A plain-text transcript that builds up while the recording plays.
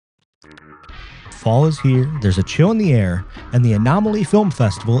Fall is here, there's a chill in the air, and the Anomaly Film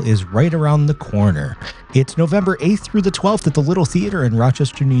Festival is right around the corner. It's November 8th through the 12th at the Little Theater in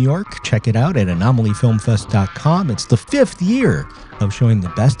Rochester, New York. Check it out at anomalyfilmfest.com. It's the 5th year of showing the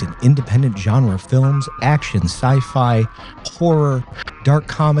best in independent genre films, action, sci-fi, horror, dark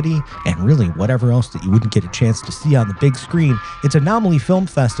comedy, and really whatever else that you wouldn't get a chance to see on the big screen. It's Anomaly Film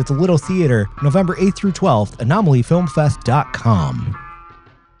Fest at the Little Theater, November 8th through 12th, anomalyfilmfest.com.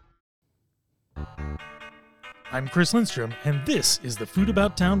 I'm Chris Lindstrom, and this is the Food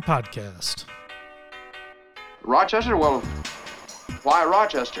About Town podcast. Rochester? Well, why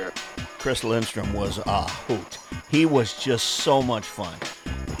Rochester? Chris Lindstrom was a hoot. He was just so much fun.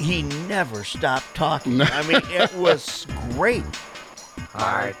 He never stopped talking. I mean, it was great.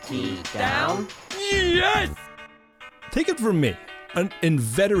 Party down? Yes! Take it from me, an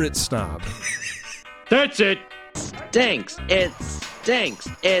inveterate snob. That's it. Stinks. It stinks.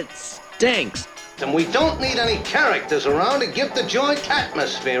 It stinks. And we don't need any characters around to give the joint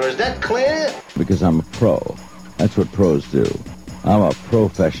atmosphere. Is that clear? Because I'm a pro. That's what pros do. I'm a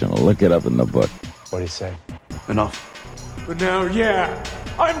professional. Look it up in the book. What do you say? Enough. But now, yeah,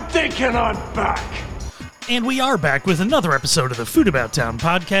 I'm thinking I'm back. And we are back with another episode of the Food About Town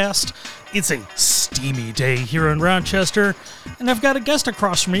podcast. It's a steamy day here in Rochester, and I've got a guest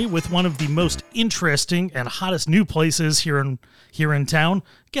across from me with one of the most interesting and hottest new places here in town.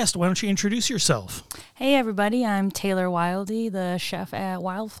 Guest, why don't you introduce yourself? Hey everybody, I'm Taylor Wilde, the chef at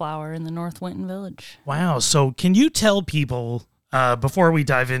Wildflour in the North Winton Village. Wow, so can you tell people, before we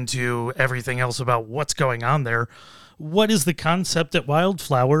dive into everything else about what's going on there, what is the concept at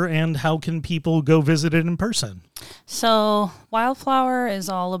Wildflour and how can people go visit it in person? So Wildflour is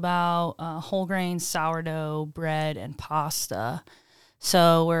all about whole grain sourdough, bread, and pasta.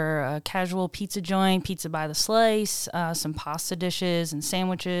 So we're a casual pizza joint, pizza by the slice, some pasta dishes and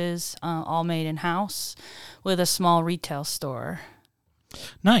sandwiches, all made in-house with a small retail store.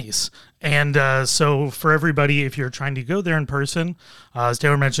 Nice. And so for everybody, if you're trying to go there in person, as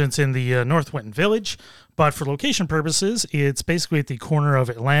Taylor mentioned, it's in the North Winton Village. But for location purposes, it's basically at the corner of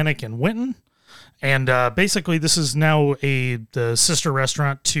Atlantic and Winton. And basically, this is now the sister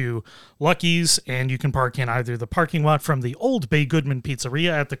restaurant to Lucky's, and you can park in either the parking lot from the old Bay Goodman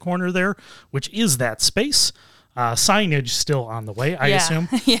Pizzeria at the corner there, which is that space. Signage still on the way, I assume.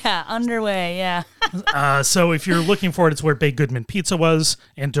 Yeah, underway, yeah. So if you're looking for it, it's where Bay Goodman Pizza was,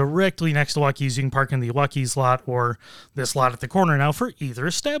 and directly next to Lucky's, you can park in the Lucky's lot or this lot at the corner now for either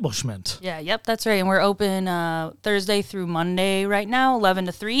establishment. Yeah, yep, that's right. And we're open Thursday through Monday right now, 11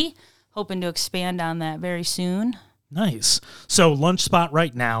 to 3. Hoping to expand on that very soon. Nice. So lunch spot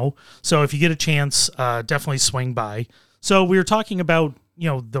right now. So if you get a chance, definitely swing by. So we were talking about,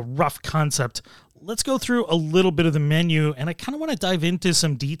 the rough concept. Let's go through a little bit of the menu, and I kind of want to dive into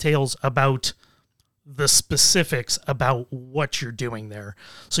some details about the specifics about what you're doing there.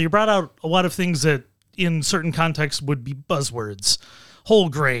 So you brought out a lot of things that in certain contexts would be buzzwords. Whole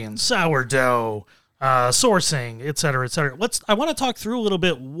grain, sourdough, sourcing, et cetera, et cetera. I want to talk through a little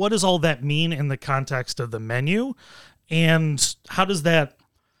bit, what does all that mean in the context of the menu, and how does that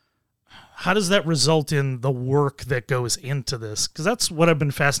result in the work that goes into this? Because that's what I've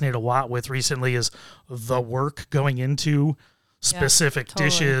been fascinated a lot with recently is the work going into specific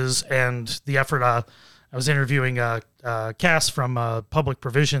dishes and the effort. I was interviewing Cass from Public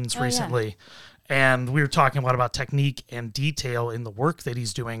Provisions recently, and we were talking a lot about technique and detail in the work that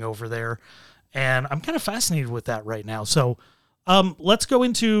he's doing over there. And I'm kind of fascinated with that right now. So let's go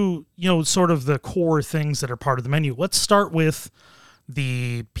into, sort of the core things that are part of the menu. Let's start with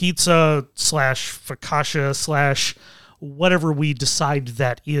the pizza / focaccia / whatever we decide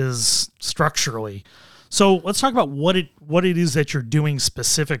that is structurally. So let's talk about what it is that you're doing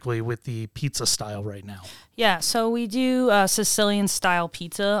specifically with the pizza style right now. Yeah, so we do Sicilian style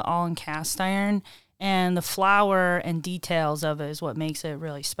pizza, all in cast iron. And the flour and details of it is what makes it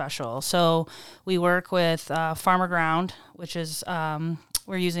really special. So we work with Farmer Ground, which is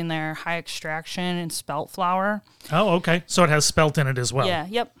we're using their high extraction and spelt flour. Oh, okay. So it has spelt in it as well. Yeah,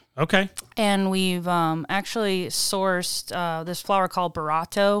 yep. Okay. And we've actually sourced this flour called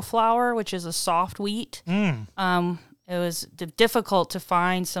Barato flour, which is a soft wheat. It was difficult to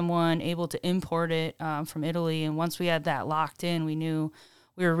find someone able to import it from Italy. And once we had that locked in, we knew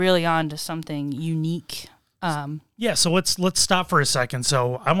we were really on to something unique. So let's stop for a second.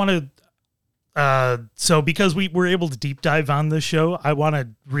 So I want to, because we were able to deep dive on this show, I want to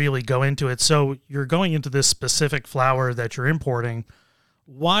really go into it. So you're going into this specific flour that you're importing.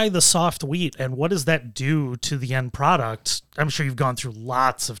 Why the soft wheat, and what does that do to the end product? I'm sure you've gone through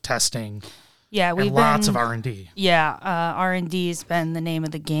lots of testing Yeah, we've lots been, of R&D. Yeah, R&D has been the name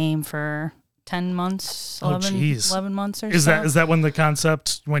of the game for 10 months, 11 months or so. Is that when the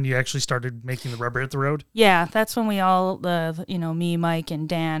concept, when you actually started making the rubber hit the road? Yeah, that's when we all, me, Mike, and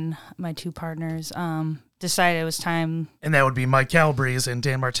Dan, my two partners, decided it was time. And that would be Mike Calabrese and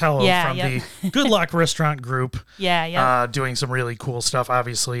Dan Martello from the Good Luck Restaurant Group. Doing some really cool stuff,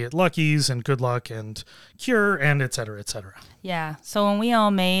 obviously, at Lucky's and Good Luck and Cure and et cetera, et cetera. Yeah, so when we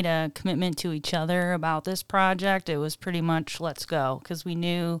all made a commitment to each other about this project, it was pretty much let's go, because we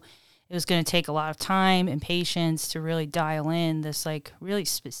knew it was going to take a lot of time and patience to really dial in this like really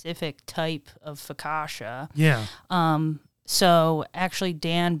specific type of focaccia. Yeah. So actually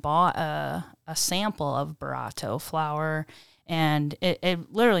Dan bought a sample of Barato flour, and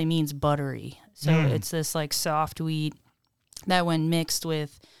it literally means buttery. So it's this like soft wheat that when mixed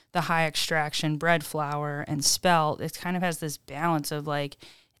with the high extraction bread flour and spelt, it kind of has this balance of like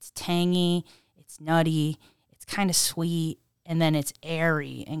it's tangy, it's nutty, it's kind of sweet, and then it's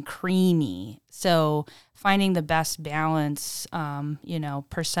airy and creamy. So finding the best balance,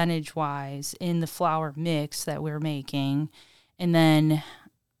 percentage-wise in the flour mix that we're making, and then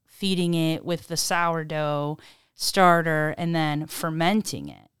feeding it with the sourdough starter and then fermenting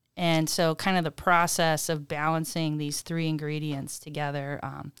it. And so kind of the process of balancing these three ingredients together.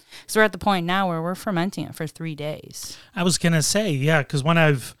 So we're at the point now where we're fermenting it for 3 days. I was going to say, yeah, because when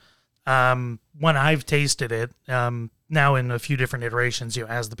I've tasted it, now in a few different iterations,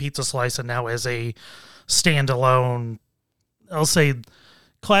 as the pizza slice and now as a standalone, I'll say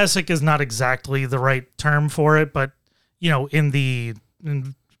classic is not exactly the right term for it, but,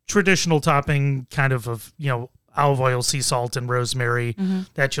 in traditional topping kind of olive oil, sea salt, and rosemary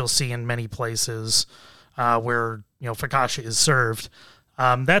that you'll see in many places where, focaccia is served.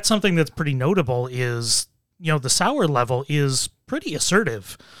 That's something that's pretty notable is, the sour level is pretty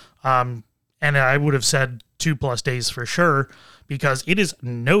assertive. And I would have said 2+ days for sure, because it is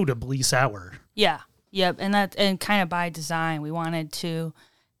notably sour. Yeah. Yep. And kind of by design, we wanted to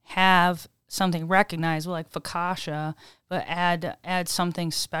have something recognizable like focaccia, but add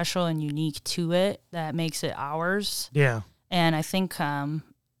something special and unique to it that makes it ours. Yeah. And I think,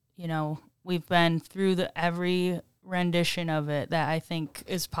 we've been through every rendition of it that I think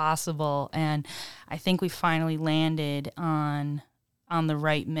is possible. And I think we finally landed on the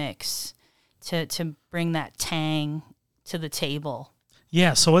right mix to bring that tang to the table.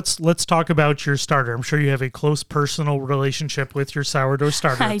 Yeah, so let's talk about your starter. I'm sure you have a close personal relationship with your sourdough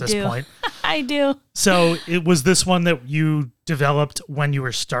starter at this point. I do. So it was this one that you developed when you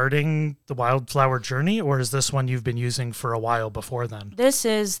were starting the Wildflour journey, or is this one you've been using for a while before then? This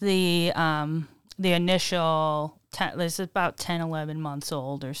is the initial. This is about 10, 11 months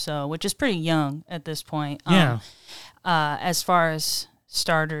old or so, which is pretty young at this point. Yeah. As far as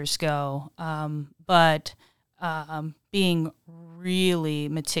starters go, but being really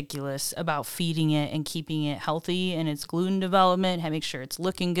meticulous about feeding it and keeping it healthy in its gluten development, make sure it's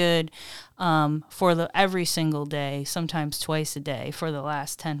looking good for every single day, sometimes twice a day for the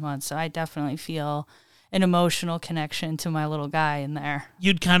last 10 months. So I definitely feel an emotional connection to my little guy in there.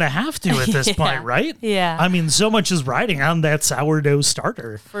 You'd kind of have to at this point, right? Yeah. I mean, so much is riding on that sourdough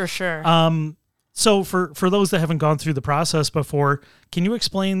starter. For sure. So for those that haven't gone through the process before, can you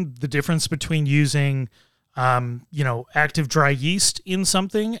explain the difference between using active dry yeast in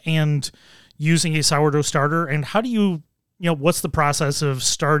something and using a sourdough starter? And how do you what's the process of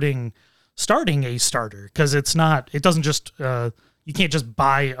starting a starter? Because it doesn't just, you can't just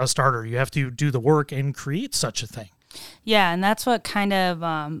buy a starter. You have to do the work and create such a thing. Yeah. And that's what kind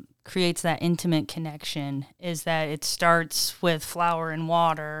of creates that intimate connection, is that it starts with flour,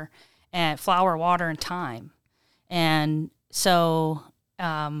 water, and time. And so,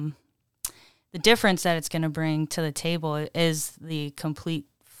 the difference that it's going to bring to the table is the complete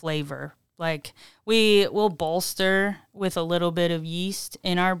flavor. Like, we will bolster with a little bit of yeast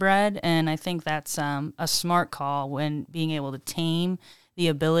in our bread, and I think that's a smart call when being able to tame the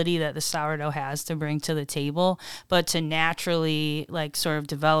ability that the sourdough has to bring to the table, but to naturally sort of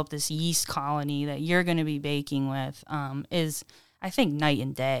develop this yeast colony that you're going to be baking with is, I think, night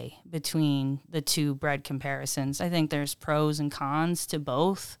and day between the two bread comparisons. I think there's pros and cons to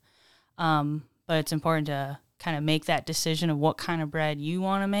both. But it's important to kind of make that decision of what kind of bread you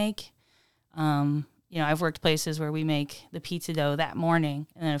want to make. I've worked places where we make the pizza dough that morning,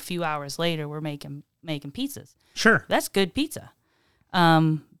 and then a few hours later we're making pizzas. Sure. That's good pizza.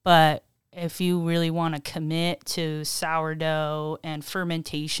 But if you really want to commit to sourdough and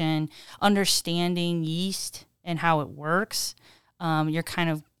fermentation, understanding yeast and how it works, you're kind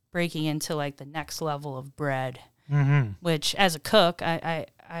of breaking into the next level of bread. Mm-hmm. Which, as a cook,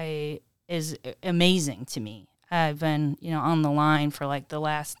 is amazing to me. I've been, on the line for like the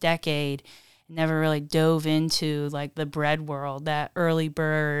last decade, never really dove into like the bread world, that early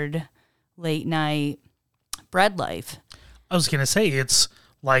bird, late night bread life. I was going to say, it's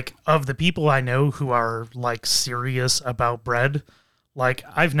like, of the people I know who are like serious about bread, like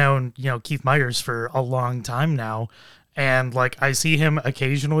I've known, Keith Myers for a long time now. And like, I see him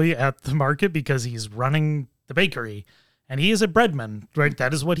occasionally at the market because he's running the bakery and he is a breadman, right?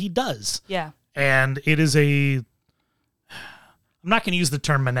 That is what he does. Yeah. And it is I'm not going to use the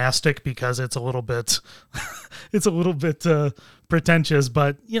term monastic because it's a little bit, pretentious,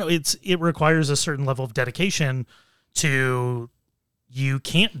 but it requires a certain level of dedication to, you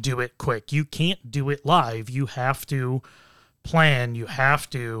can't do it quick. You can't do it live. You have to plan. You have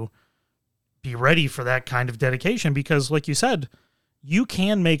to be ready for that kind of dedication because, like you said, you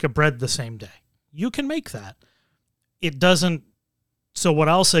can make a bread the same day. You can make that. It doesn't. So what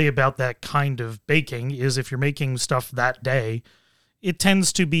I'll say about that kind of baking is if you're making stuff that day, it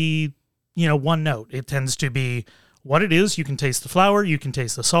tends to be, one note. It tends to be what it is. You can taste the flour, you can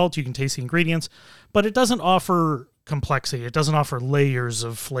taste the salt, you can taste the ingredients, but it doesn't offer complexity. It doesn't offer layers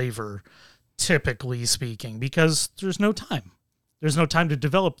of flavor, typically speaking, because there's no time. There's no time to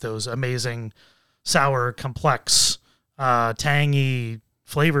develop those amazing, sour, complex, tangy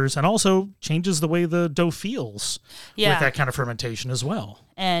flavors, and also changes the way the dough feels with that kind of fermentation as well.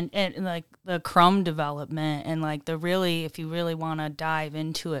 And like the crumb development and like if you really want to dive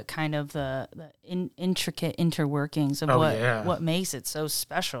into it, kind of the intricate interworkings of what makes it so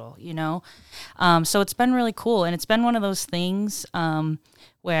special, So it's been really cool. And it's been one of those things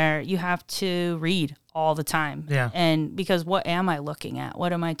where you have to read all the time. Yeah. And because what am I looking at?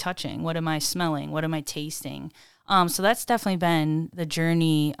 What am I touching? What am I smelling? What am I tasting? So that's definitely been the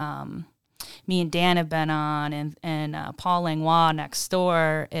journey me and Dan have been on, and Paul Langlois next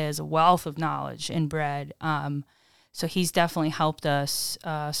door is a wealth of knowledge in bread. So he's definitely helped us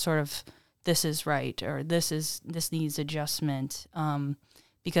sort of, this is right, or this needs adjustment,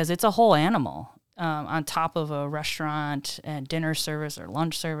 because it's a whole animal on top of a restaurant and dinner service or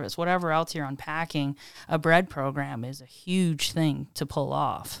lunch service, whatever else you're unpacking. A bread program is a huge thing to pull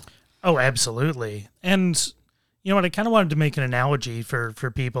off. Oh, absolutely. And you know what? I kind of wanted to make an analogy for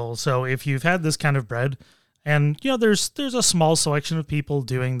people. So if you've had this kind of bread, and there's a small selection of people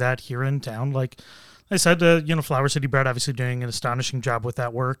doing that here in town. Like I said, Flower City Bread obviously doing an astonishing job with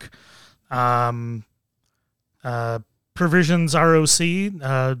that work. Provisions ROC,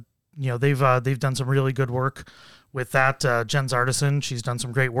 they've done some really good work with that. Jen's Artisan, she's done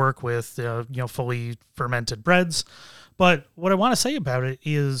some great work with fully fermented breads. But what I want to say about it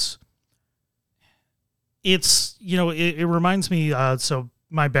is, it reminds me, so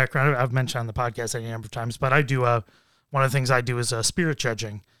my background, I've mentioned on the podcast any number of times, but I do, one of the things I do is spirit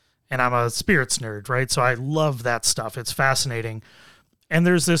judging, and I'm a spirits nerd, right? So I love that stuff. It's fascinating. And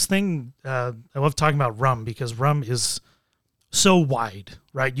there's this thing, I love talking about rum because rum is so wide,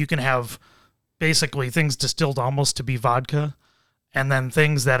 right? You can have basically things distilled almost to be vodka, and then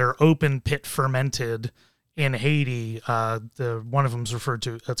things that are open pit fermented in Haiti. One of them's referred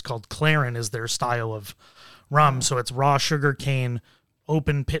to, it's called Clarin, is their style of rum. So it's raw sugar cane,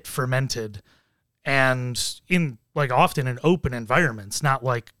 open pit fermented, and often in open environments, not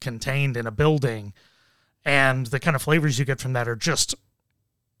like contained in a building. And the kind of flavors you get from that are just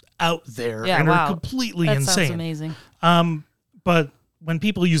out there are completely insane. That sounds amazing. But when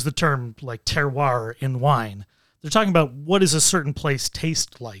people use the term like terroir in wine, they're talking about what does a certain place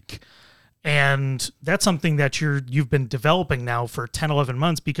taste like. And that's something that you've been developing now for 10, 11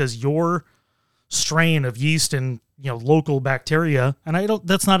 months because your strain of yeast and, local bacteria, and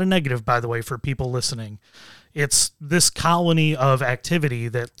that's not a negative, by the way, for people listening. It's this colony of activity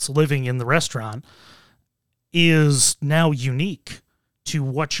that's living in the restaurant is now unique to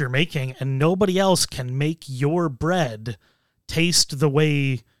what you're making, and nobody else can make your bread taste the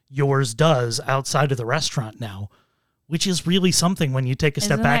way yours does outside of the restaurant now, which is really something when you take a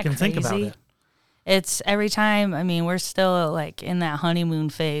step back and think about it. It's every time, we're still like in that honeymoon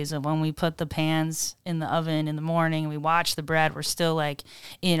phase of when we put the pans in the oven in the morning and we watch the bread, we're still like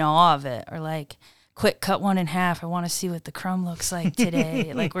in awe of it, or like, quick, cut one in half. I want to see what the crumb looks like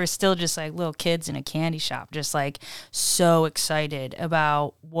today. Like we're still just like little kids in a candy shop, just like so excited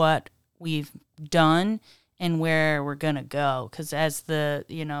about what we've done and where we're going to go. Because as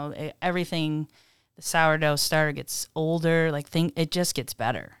everything, the sourdough starter gets older, it just gets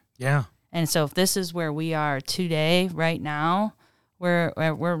better. Yeah. And so if this is where we are today, right now, we're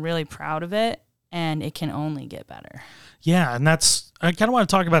really proud of it, and it can only get better. Yeah, and I kind of want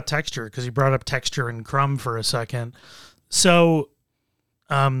to talk about texture because you brought up texture and crumb for a second. So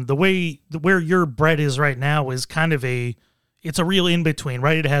where your bread is right now is kind of it's a real in between,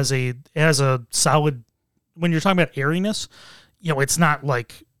 right? It has a solid, when you're talking about airiness, it's not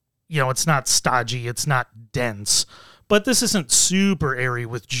like, it's not stodgy, it's not dense, but this isn't super airy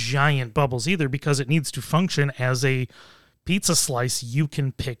with giant bubbles either, because it needs to function as a pizza slice you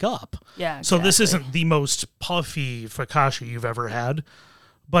can pick up. Yeah, exactly. So this isn't the most puffy focaccia you've ever had,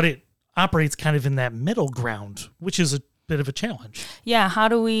 but it operates kind of in that middle ground, which is a bit of a challenge. Yeah, how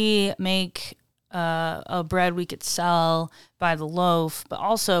do we make a bread we could sell by the loaf, but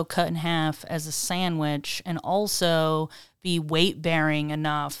also cut in half as a sandwich, and also be weight bearing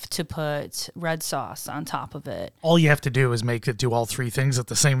enough to put red sauce on top of it? All you have to do is make it do all three things at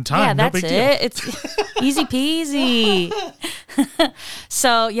the same time. Yeah, no that's big deal. it. It's easy peasy.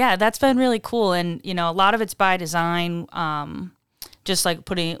 So yeah, that's been really cool, and a lot of it's by design. Just like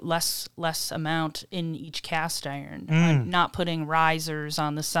putting less amount in each cast iron, not putting risers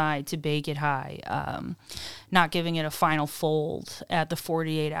on the side to bake it high, not giving it a final fold at the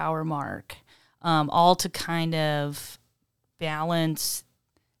 48-hour mark, all to kind of balance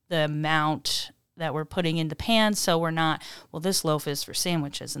the amount that we're putting in the pan, so we're not, well, this loaf is for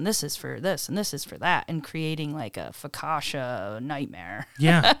sandwiches, and this is for this, and this is for that, and creating like a focaccia nightmare.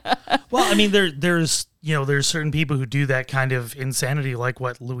 Yeah. Well, I mean, there's certain people who do that kind of insanity, like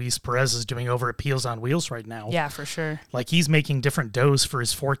what Luis Perez is doing over at Peels on Wheels right now. Yeah, for sure. Like, he's making different doughs for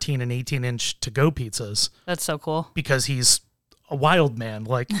his 14 and 18-inch to-go pizzas. That's so cool. Because he's a wild man.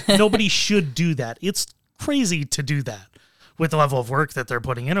 Like, nobody should do that. It's crazy to do that with the level of work that they're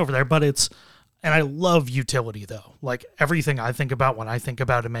putting in over there, but and I love utility, though. Like, everything I think about when I think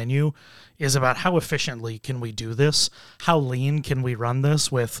about a menu is about how efficiently can we do this? How lean can we run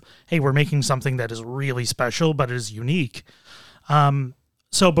this with, hey, we're making something that is really special, but is unique.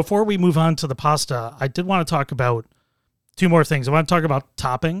 So before we move on to the pasta, I did want to talk about two more things. I want to talk about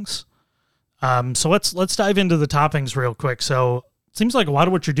toppings. So let's dive into the toppings real quick. So it seems like a lot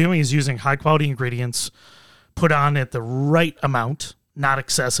of what you're doing is using high-quality ingredients put on at the right amount, not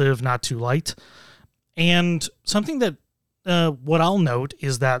excessive, not too light. And something that what I'll note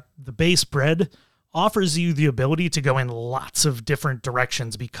is that the base bread offers you the ability to go in lots of different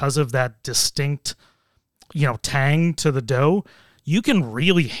directions because of that distinct, tang to the dough. You can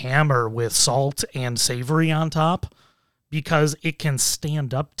really hammer with salt and savory on top because it can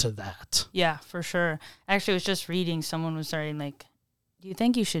stand up to that. Yeah, for sure. Actually, I was just reading, someone was starting like, do you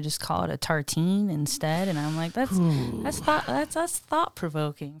think you should just call it a tartine instead? And I'm like, that's thought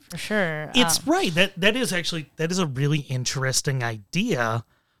provoking for sure. It's right. That is a really interesting idea.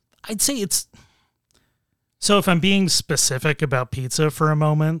 I'd say it's, so if I'm being specific about pizza for a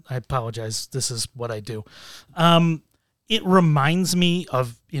moment, I apologize. This is what I do. It reminds me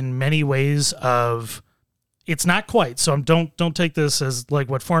of, in many ways, of, it's not quite. So don't take this as like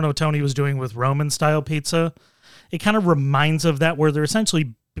what Forno Tony was doing with Roman style pizza. It kind of reminds of that, where they're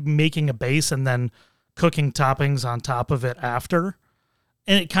essentially making a base and then cooking toppings on top of it after.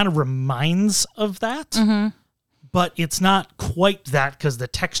 And it kind of reminds of that, but it's not quite that because the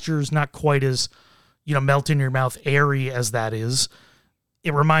texture is not quite as, melt in your mouth airy as that is.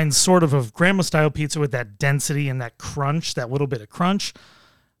 It reminds sort of grandma style pizza with that density and that crunch, that little bit of crunch,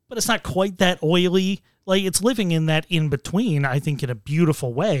 but it's not quite that oily. Like, it's living in that in between, I think, in a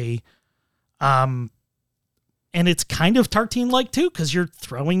beautiful way. And it's kind of tartine-like, too, because you're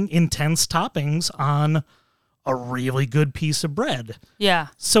throwing intense toppings on a really good piece of bread. Yeah.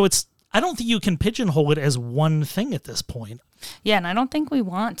 So I don't think you can pigeonhole it as one thing at this point. Yeah, and I don't think we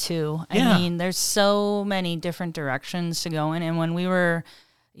want to. I mean, there's so many different directions to go in. And when we were,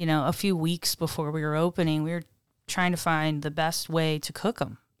 a few weeks before we were opening, we were trying to find the best way to cook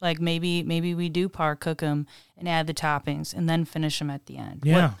them. Like maybe we do par cook them and add the toppings and then finish them at the end.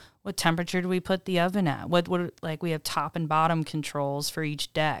 Yeah. What temperature do we put the oven at? What like we have top and bottom controls for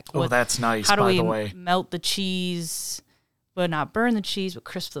each deck. That's nice. How do by we the way, melt the cheese, but not burn the cheese, but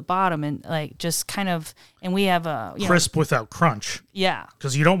crisp the bottom, and like just kind of. And we have a crisp without crunch. Yeah.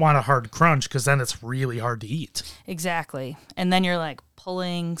 Because you don't want a hard crunch, because then it's really hard to eat. Exactly, and then you're like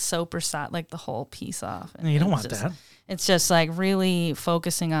pulling soap or salt, like the whole piece off. And you don't want that. It's just like really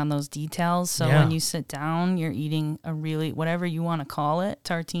focusing on those details. So when you sit down, you're eating a really, whatever you want to call it,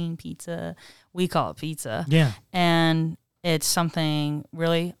 tartine, pizza. We call it pizza. Yeah. And it's something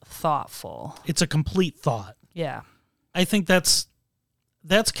really thoughtful. It's a complete thought. Yeah. I think that's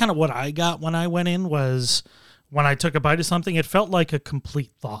kind of what I got when I went in, was when I took a bite of something, it felt like a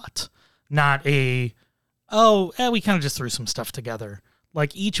complete thought, not we kind of just threw some stuff together.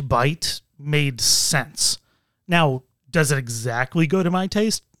 Like, each bite made sense. Now, does it exactly go to my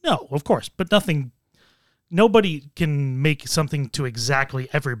taste? No, of course, but nothing nobody can make something to exactly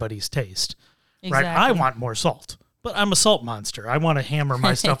everybody's taste, right? I want more salt, but I'm a salt monster. I want to hammer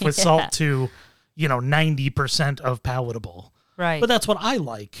my stuff with salt to, 90% of palatable. Right. But that's what I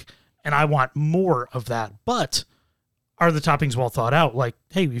like, and I want more of that. But are the toppings well thought out? Like,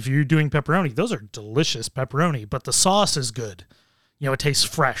 hey, if you're doing pepperoni, those are delicious pepperoni, but the sauce is good. It tastes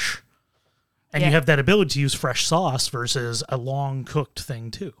fresh. And you have that ability to use fresh sauce versus a long cooked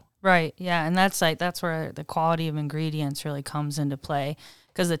thing too. Right. Yeah. And that's where the quality of ingredients really comes into play,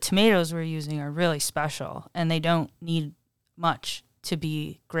 because the tomatoes we're using are really special and they don't need much to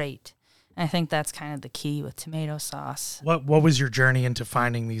be great. And I think that's kind of the key with tomato sauce. What was your journey into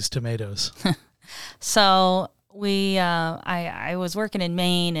finding these tomatoes? So I was working in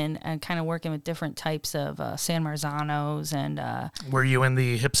Maine and kind of working with different types of San Marzanos and. Were you in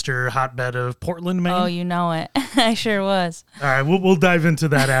the hipster hotbed of Portland, Maine? Oh, you know it. I sure was. All right, we'll dive into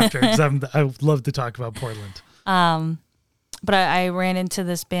that after, because I would love to talk about Portland. But I ran into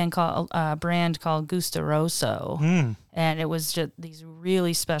this brand called Gusto Rosso, and it was just these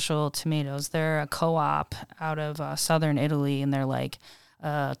really special tomatoes. They're a co-op out of southern Italy, and they're like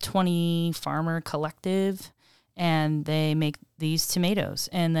 20 farmer collective. And they make these tomatoes,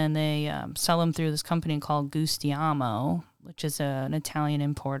 and then they sell them through this company called Gustiamo, which is an Italian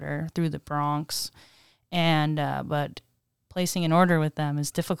importer through the Bronx. And but placing an order with them is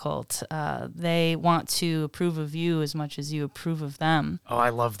difficult. They want to approve of you as much as you approve of them. Oh, I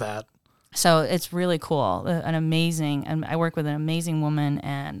love that. So it's really cool. And I work with an amazing woman,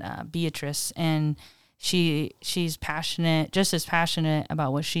 and Beatrice, and she's passionate, just as passionate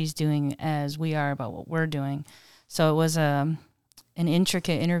about what she's doing as we are about what we're doing. So it was an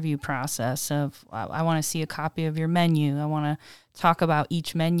intricate interview process of, I want to see a copy of your menu. I want to talk about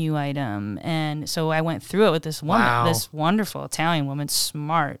each menu item. And so I went through it with this woman, this wonderful Italian woman,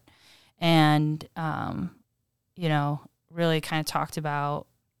 smart, and, really kind of talked about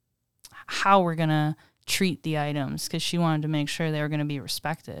how we're going to treat the items, because she wanted to make sure they were going to be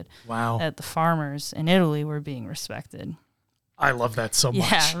respected. Wow. That the farmers in Italy were being respected. I love that so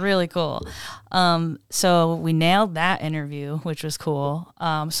much. Yeah, really cool. So we nailed that interview, which was cool.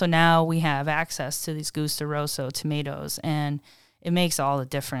 So now we have access to these Gusto Rosso tomatoes, and it makes all the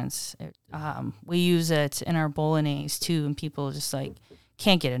difference. We use it in our bolognese too, and people just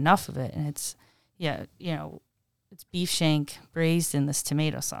can't get enough of it. And it's, it's beef shank braised in this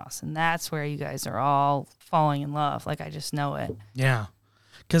tomato sauce, and that's where you guys are all falling in love. I just know it. Yeah,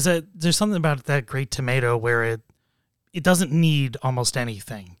 because there's something about that great tomato where it doesn't need almost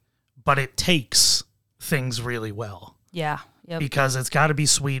anything, but it takes things really well. Yeah. Yep. Because it's got to be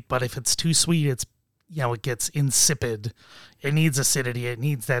sweet, but if it's too sweet, it's, it gets insipid. It needs acidity. It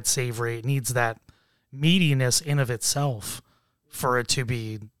needs that savory. It needs that meatiness in of itself for it to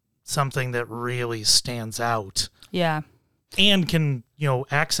be something that really stands out. Yeah. And can,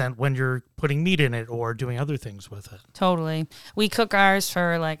 accent when you're putting meat in it or doing other things with it. Totally. We cook ours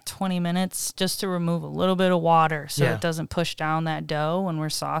for 20 minutes just to remove a little bit of water so it doesn't push down that dough when we're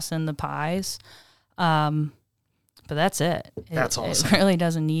saucing the pies. But that's it. That's awesome. It really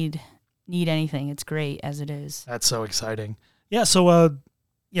doesn't need anything. It's great as it is. That's so exciting. Yeah, so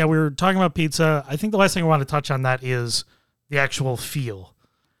we were talking about pizza. I think the last thing I want to touch on that is the actual feel.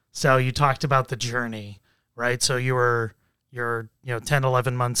 So you talked about the journey, right? So you're 10,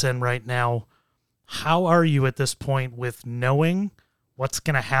 11 months in right now. How are you at this point with knowing what's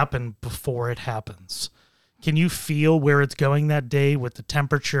going to happen before it happens? Can you feel where it's going that day with the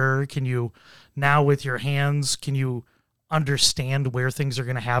temperature? Can you, now with your hands, can you understand where things are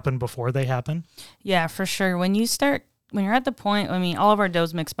going to happen before they happen? Yeah, for sure. When you're at the point, all of our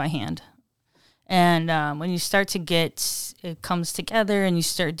dough's mixed by hand. And when you start to it comes together and you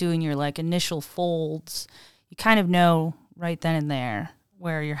start doing your initial folds, you kind of know right then and there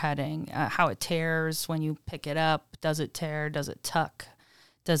where you're heading, how it tears when you pick it up. Does it tear? Does it tuck?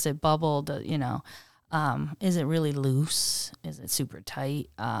 Does it bubble? Is it really loose? Is it super tight?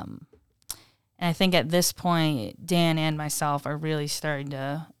 And I think at this point, Dan and myself are really starting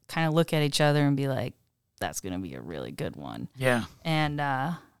to kind of look at each other and be like, that's going to be a really good one. Yeah. And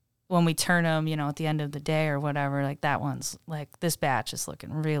when we turn them, at the end of the day or whatever, that one's this batch is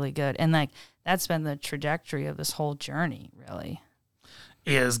looking really good. And that's been the trajectory of this whole journey, really.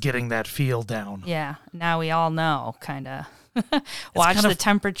 Is getting that feel down. Yeah. Now we all know, kind of. Watch the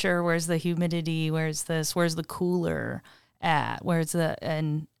temperature. Where's the humidity? Where's this? Where's the cooler at?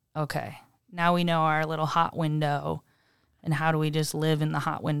 Okay. Now we know our little hot window, and how do we just live in the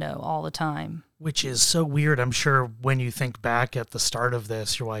hot window all the time? Which is so weird. I'm sure when you think back at the start of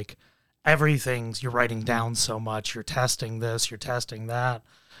this, you're like, you're writing down so much. You're testing this, you're testing that.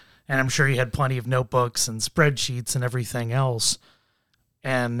 and I'm sure you had plenty of notebooks and spreadsheets and everything else.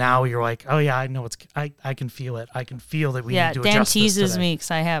 And now you're like, oh yeah, I know I can feel it. I can feel that we need to adjust this. Yeah, Dan teases me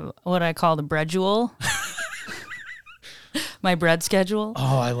because I have what I call the breadule. My bread schedule.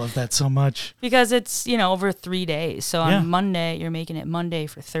 Oh, I love that so much. Because it's, over 3 days. So on Monday, you're making it Monday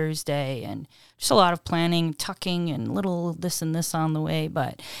for Thursday, and just a lot of planning, tucking, and little this and this on the way.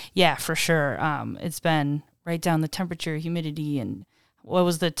 But yeah, for sure. It's been write down the temperature, humidity, and what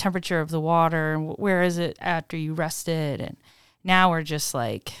was the temperature of the water, and where is it after you rested. And now we're just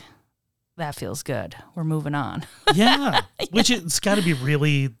like, that feels good. We're moving on. Yeah. Which it's got to be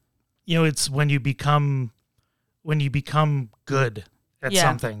really, it's when you become good at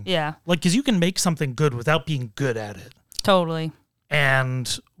something. Yeah. Like, because you can make something good without being good at it. Totally.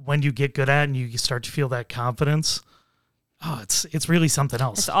 And when you get good at it and you start to feel that confidence, it's really something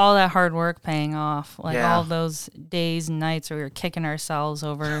else. It's all that hard work paying off. Like all those days and nights where we were kicking ourselves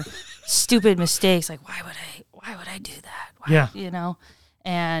over stupid mistakes. Like, why would I do that? Why,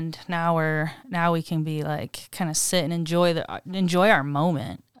 And now we can be like, kind of sit and enjoy our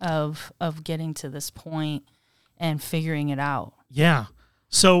moment of getting to this point and figuring it out. Yeah.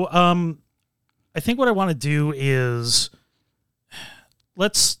 So I think what I want to do is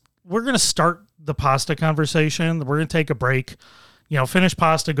we're going to start the pasta conversation. We're going to take a break, finish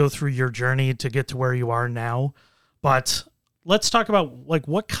pasta, go through your journey to get to where you are now. But let's talk about like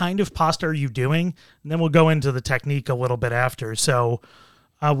what kind of pasta are you doing? And then we'll go into the technique a little bit after. So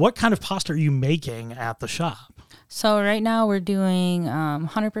what kind of pasta are you making at the shop? So right now we're doing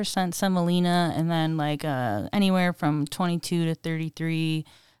 100% semolina, and then like anywhere from 22 to 33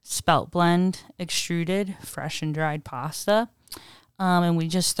 spelt blend extruded fresh and dried pasta. And we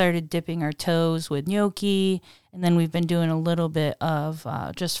just started dipping our toes with gnocchi, and then we've been doing a little bit of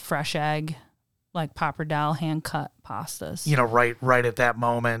just fresh egg, like pappardelle hand cut pastas. Right at that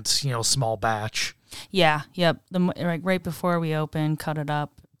moment, small batch. Yeah, yep. Right before we open, cut it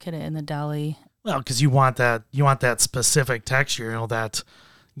up, get it in the deli. Well, because you want that specific texture,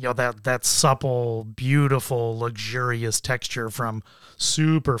 that supple, beautiful, luxurious texture from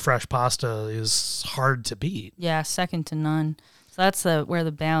super fresh pasta is hard to beat. Yeah, second to none. So that's where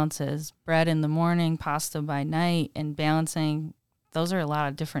the balance is. Bread in the morning, pasta by night, and balancing. Those are a lot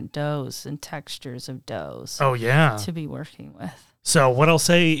of different doughs and textures of doughs. Oh yeah, to be working with. So what I'll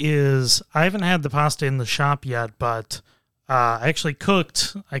say is I haven't had the pasta in the shop yet, but I actually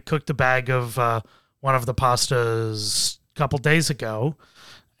cooked a bag of one of the pastas a couple days ago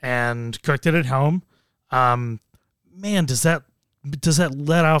and cooked it at home. Man, does that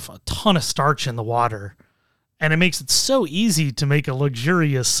let off a ton of starch in the water. And it makes it so easy to make a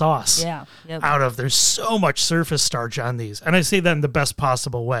luxurious sauce out of. There's so much surface starch on these. And I say that in the best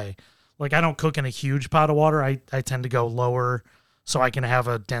possible way. Like, I don't cook in a huge pot of water. I tend to go lower so I can have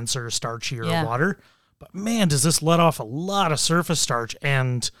a denser, starchier water. But man, does this let off a lot of surface starch.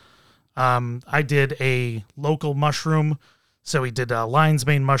 And I did a local mushroom. So we did a lion's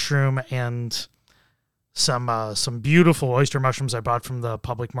mane mushroom and some beautiful oyster mushrooms I bought from the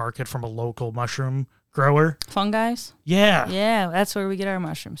public market from a local mushroom grower. Fungi? Yeah. Yeah, that's where we get our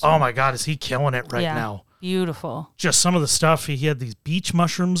mushrooms. Oh my God, is he killing it right now? Beautiful. Just some of the stuff. He had these beach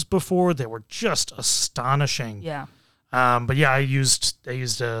mushrooms before. They were just astonishing. Yeah. But yeah, I used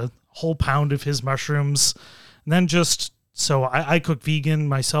a whole pound of his mushrooms. And then so I cook vegan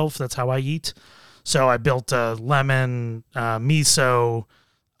myself. That's how I eat. So I built lemon, miso,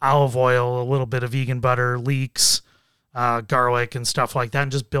 olive oil, a little bit of vegan butter, leeks, garlic and stuff like that,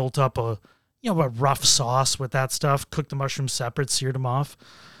 and just built up a rough sauce with that stuff. Cooked the mushrooms separate, seared them off.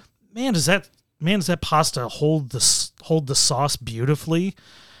 Man, does that pasta hold the sauce beautifully,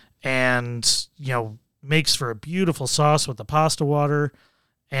 and makes for a beautiful sauce with the pasta water,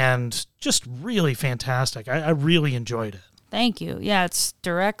 and just really fantastic. I really enjoyed it. Thank you. Yeah, it's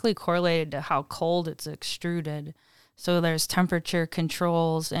directly correlated to how cold it's extruded. So there's temperature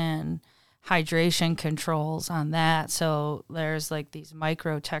controls and hydration controls on that. So there's like these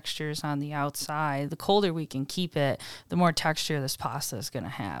micro textures on the outside. The colder we can keep it, the more texture this pasta is going to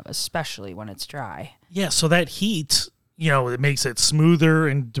have, especially when it's dry. Yeah, so that heat, it makes it smoother,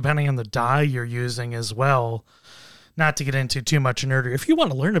 and depending on the dye you're using as well. Not to get into too much nerdery. If you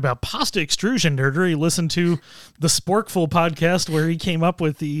want to learn about pasta extrusion nerdery, listen to the Sporkful podcast where he came up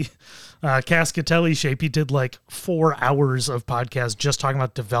with the cascatelli shape. He did like 4 hours of podcast just talking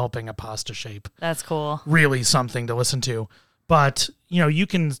about developing a pasta shape. That's cool. Really something to listen to. But, you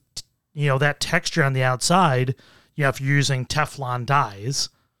can, that texture on the outside, if you're using Teflon dyes,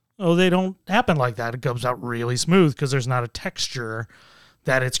 they don't happen like that. It comes out really smooth because there's not a texture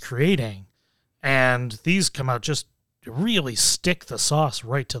that it's creating. And these come out just really stick the sauce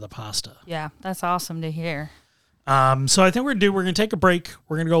right to the pasta. Yeah, that's awesome to hear. So I think we're going to take a break.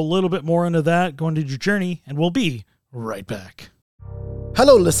 We're going to go a little bit more into that, go into your journey, and we'll be right back.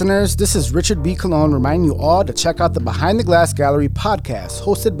 Hello, listeners. This is Richard B. Colon reminding you all to check out the Behind the Glass Gallery podcast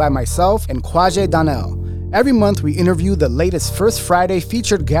hosted by myself and Kwame Donnell. Every month, we interview the latest First Friday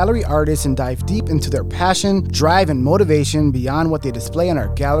featured gallery artists and dive deep into their passion, drive, and motivation beyond what they display on our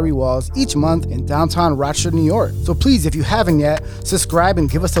gallery walls each month in downtown Rochester, New York. So please, if you haven't yet, subscribe and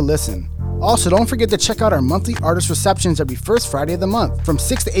give us a listen. Also, don't forget to check out our monthly artist receptions every first Friday of the month from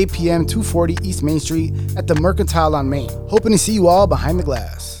 6 to 8 p.m. 240 East Main Street at the Mercantile on Main. Hoping to see you all behind the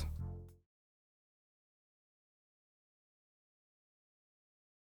glass.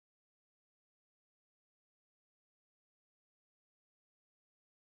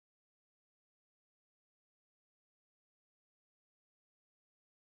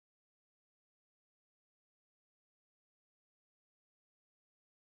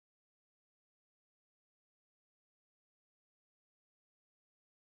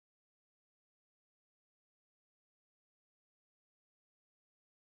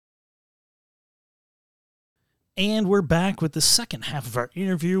 And we're back with the second half of our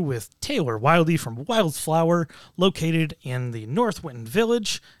interview with Taylor Wilde from Wildflour, located in the North Winton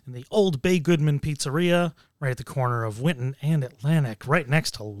Village in the old Bay Goodman Pizzeria, right at the corner of Winton and Atlantic, right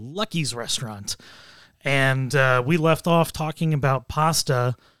next to Lucky's Restaurant. And we left off talking about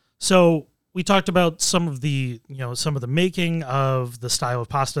pasta. So we talked about some of the making of the style of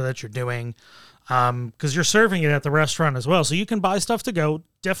pasta that you're doing, because you're serving it at the restaurant as well. So you can buy stuff to go.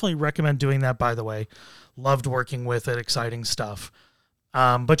 Definitely recommend doing that, by the way. Loved working with it. Exciting stuff.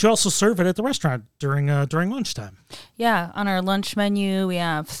 But you also serve it at the restaurant during lunchtime. Yeah, on our lunch menu, we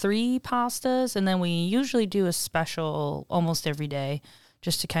have 3 pastas, and then we usually do a special almost every day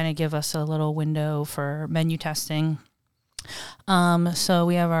just to kind of give us a little window for menu testing. So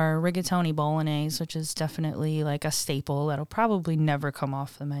we have our rigatoni bolognese, which is definitely like a staple that'll probably never come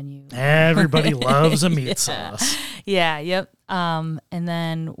off the menu. Everybody loves a meat sauce. Yeah, yep. And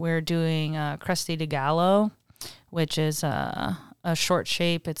then we're doing cresti di gallo, which is a short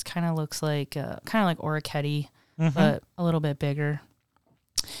shape. It's kind of looks like orecchiette, but a little bit bigger.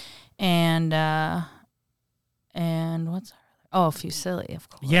 And what's fusilli, of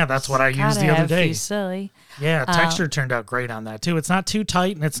course. Yeah, that's what I used the other day. Fusilli. Yeah, texture turned out great on that too. It's not too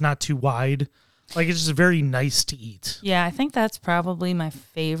tight and it's not too wide. Like, it's just very nice to eat. Yeah, I think that's probably my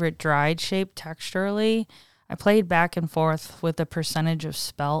favorite dried shape texturally. I played back and forth with the percentage of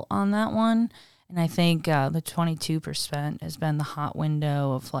spelt on that one, and I think the 22% has been the hot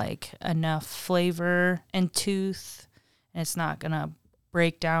window of like enough flavor and tooth, and it's not gonna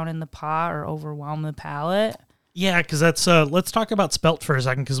break down in the pot or overwhelm the palate. Yeah, because that's let's talk about spelt for a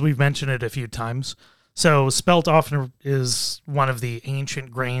second, because we've mentioned it a few times. So spelt often is one of the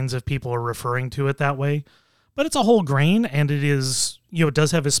ancient grains if people are referring to it that way, but it's a whole grain, and it is, it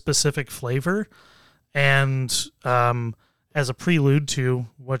does have a specific flavor. And as a prelude to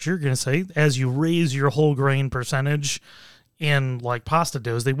what you're going to say, as you raise your whole grain percentage in like pasta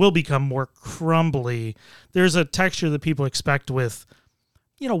doughs, they will become more crumbly. There's a texture that people expect with,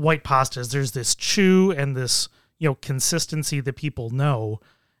 white pastas. There's this chew and this, consistency that people know.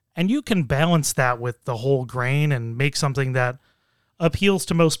 And you can balance that with the whole grain and make something that appeals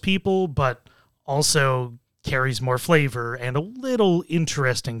to most people, but also carries more flavor and a little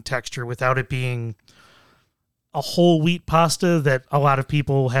interesting texture without it being a whole wheat pasta that a lot of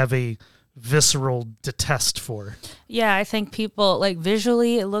people have a visceral detest for. Yeah, I think people, like,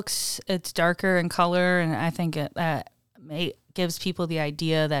 visually it's darker in color, and I think that gives people the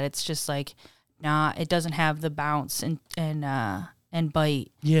idea that it's just like it doesn't have the bounce and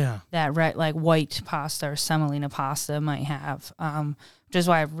bite. Yeah. That like white pasta or semolina pasta might have. Which is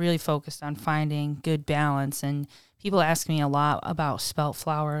why I've really focused on finding good balance. And people ask me a lot about spelt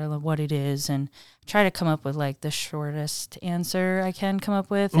flour, what it is, and try to come up with like the shortest answer I can come up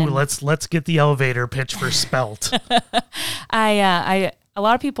with. Ooh, let's get the elevator pitch for spelt. A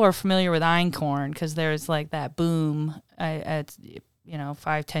lot of people are familiar with einkorn because there's like that boom at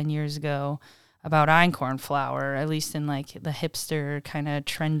 5-10 years ago about einkorn flour, at least in like the hipster kind of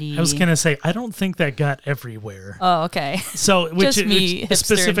trendy. I was gonna say, I don't think that got everywhere. Oh, okay. So which Just me, a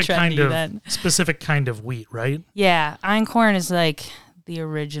specific kind of then. Specific kind of wheat, right? Yeah, einkorn is like the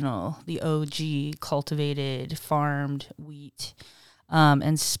original, the OG cultivated farmed wheat,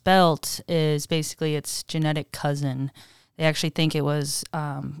 and spelt is basically its genetic cousin. They actually think it was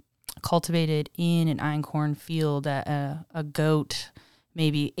cultivated in an einkorn field that a goat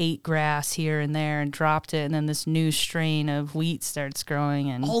maybe ate grass here and there and dropped it, and then this new strain of wheat starts growing.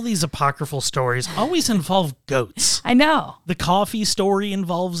 And all these apocryphal stories always involve goats. I know. The coffee story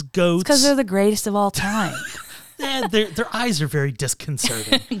involves goats. Because they're the greatest of all time. Their eyes are very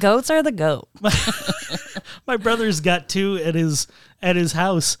disconcerting. Goats are the goat. My brother's got two at his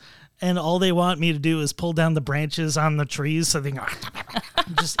house, and all they want me to do is pull down the branches on the trees so they can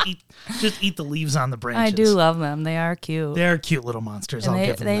just eat the leaves on the branches. I do love them. They are cute. They're cute little monsters. And I'll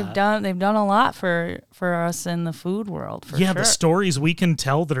give them that. They've done a lot for us in the food world. For sure. The stories we can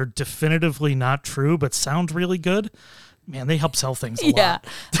tell that are definitively not true but sound really good. Man, they help sell things a lot.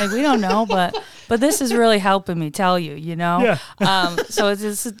 Like we don't know, but this is really helping me tell you, Yeah. So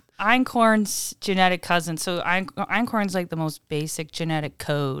it's einkorn's genetic cousin. So einkorn's like the most basic genetic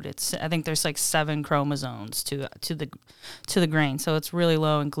code. I think there's like 7 chromosomes to the grain. So it's really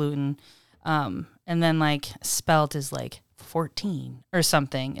low in gluten. And then like spelt is like 14 or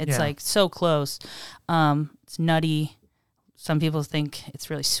something. It's like so close. It's nutty. Some people think it's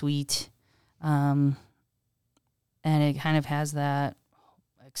really sweet. And it kind of has that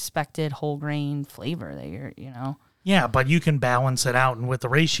expected whole grain flavor that you're. Yeah, but you can balance it out. And with the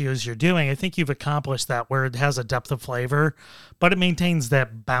ratios you're doing, I think you've accomplished that where it has a depth of flavor, but it maintains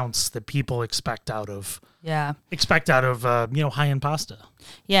that bounce that people expect out of high-end pasta.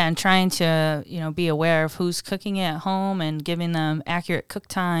 Yeah, and trying to, be aware of who's cooking it at home and giving them accurate cook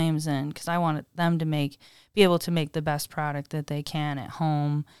times. And because I want them to be able to make the best product that they can at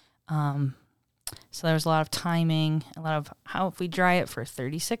home. So there's a lot of timing, a lot of how if we dry it for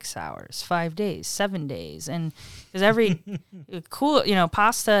 36 hours, 5 days, 7 days, and because every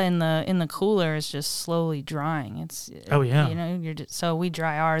pasta in the cooler is just slowly drying. So we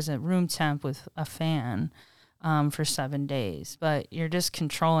dry ours at room temp with a fan for 7 days, but you're just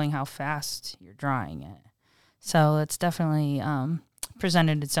controlling how fast you're drying it. So it's definitely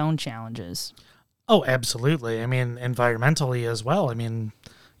presented its own challenges. Oh, absolutely. I mean, environmentally as well. I mean,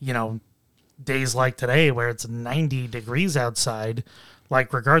 days like today where it's 90 degrees outside,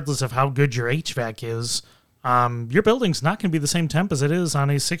 like regardless of how good your HVAC is, your building's not going to be the same temp as it is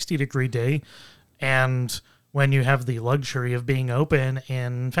on a 60-degree day. And when you have the luxury of being open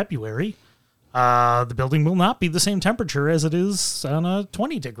in February, the building will not be the same temperature as it is on a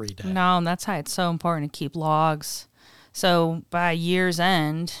 20-degree day. No, and that's why it's so important to keep logs. So by year's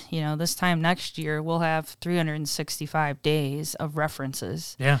end, this time next year, we'll have 365 days of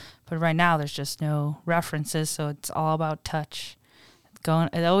references. Yeah. But right now, there's just no references, so it's all about touch.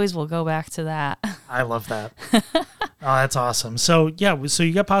 It always will go back to that. I love that. Oh, that's awesome. So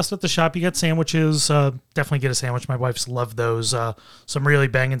you got pasta at the shop, you got sandwiches. Definitely get a sandwich. My wife's loved those. Some really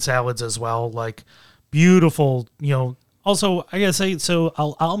banging salads as well, like beautiful. Also, I gotta say, so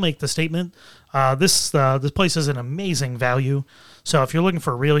I'll make the statement. This place is an amazing value. So if you're looking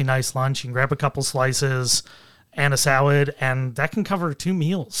for a really nice lunch, you can grab a couple slices and a salad, and that can cover 2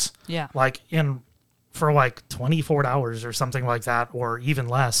 meals. Yeah. For like $24 or something like that, or even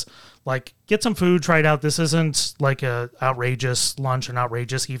less. Like, get some food, try it out. This isn't like a outrageous lunch, an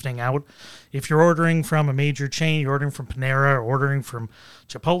outrageous evening out. If you're ordering from a major chain, you're ordering from Panera or ordering from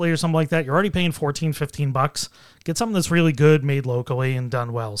Chipotle or something like that, you're already paying $14-15. Get something that's really good, made locally and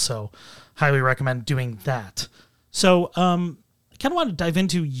done well. So highly recommend doing that. So I kind of want to dive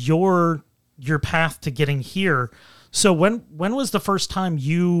into your path to getting here. So when was the first time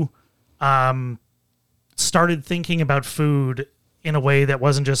you started thinking about food in a way that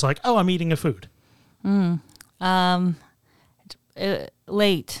wasn't just like, oh, I'm eating a food?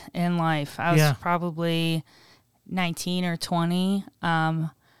 Late in life. I was probably 19 or 20. I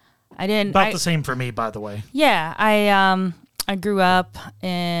didn't. About the same for me, by the way. Yeah, I grew up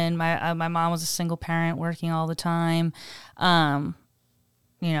and my mom was a single parent working all the time.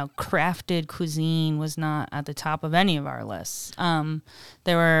 Crafted cuisine was not at the top of any of our lists.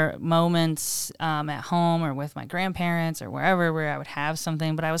 There were moments at home or with my grandparents or wherever where I would have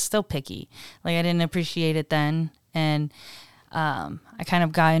something, but I was still picky. Like, I didn't appreciate it then. And I kind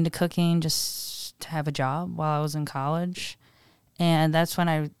of got into cooking just to have a job while I was in college. And that's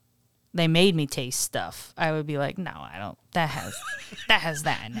when they made me taste stuff. I would be like, no, I don't. That has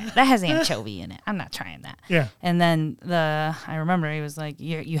that in it. That has anchovy in it. I'm not trying that. Yeah. And then I remember he was like,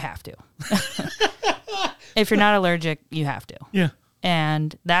 you have to. If you're not allergic, you have to. Yeah.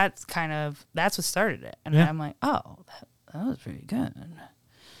 And that's what started it. And I'm like, oh, that was pretty good.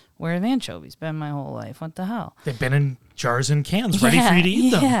 Where have anchovies been my whole life? What the hell? They've been in jars and cans ready for you to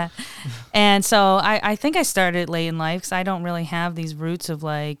eat them. Yeah. And so I think I started late in life because I don't really have these roots of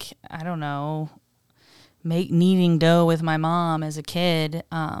kneading dough with my mom as a kid.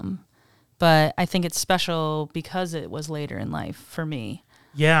 but I think it's special because it was later in life for me.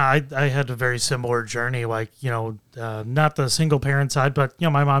 Yeah, I had a very similar journey, like, not the single parent side, but,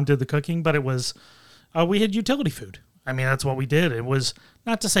 my mom did the cooking, but it was, we had utility food. I mean, that's what we did. It was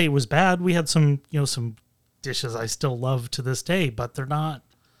not to say it was bad. We had some dishes I still love to this day, but they're not,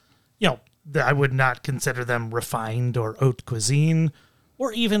 I would not consider them refined or haute cuisine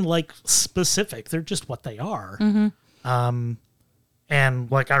or even like specific. They're just what they are. Mm-hmm.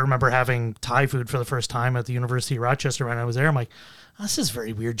 And like, I remember having Thai food for the first time at the University of Rochester when I was there. I'm like, this is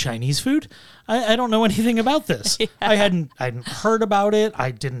very weird Chinese food. I don't know anything about this. Yeah. I hadn't heard about it.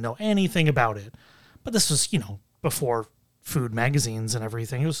 I didn't know anything about it. But this was, before food magazines and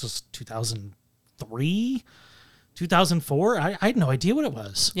everything. It was just 2003, 2004. I had no idea what it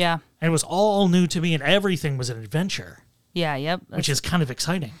was. Yeah. And it was all new to me, and everything was an adventure. Yeah, yep. Which is kind of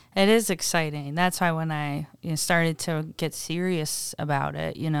exciting. It is exciting. That's why when I started to get serious about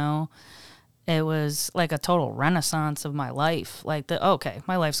it, it was like a total renaissance of my life. Like,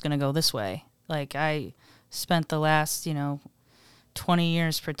 my life's going to go this way. Like, I spent the last, 20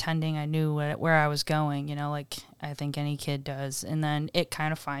 years pretending I knew where I was going, like I think any kid does. And then it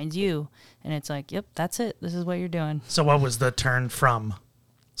kind of finds you, and it's like, yep, that's it. This is what you're doing. So what was the turn from?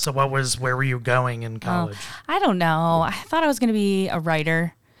 So where were you going in college? I don't know. I thought I was going to be a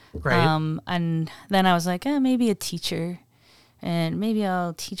writer. Great. And then I was like, maybe a teacher. And maybe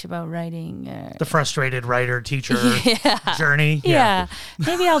I'll teach about writing. The frustrated writer-teacher journey. Yeah.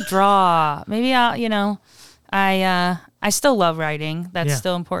 Maybe I'll draw. Maybe I'll, I still love writing. That's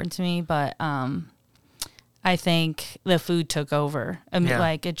still important to me. But I think the food took over. I mean,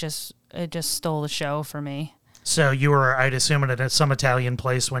 like it just stole the show for me. So you were, I'd assume, at some Italian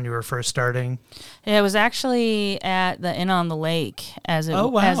place when you were first starting? It was actually at the Inn on the Lake, as it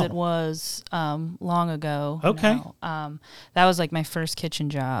was long ago. Okay. That was like my first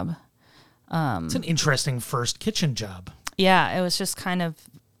kitchen job. It's an interesting first kitchen job. Yeah, it was just kind of,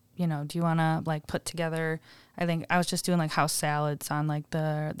 do you want to like put together, I think I was just doing like house salads on like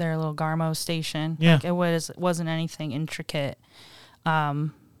their little Garmo station. Yeah. Like, it wasn't anything intricate.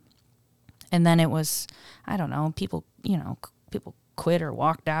 And then it was, I don't know, people quit or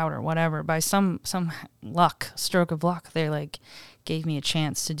walked out or whatever. By some stroke of luck, they like gave me a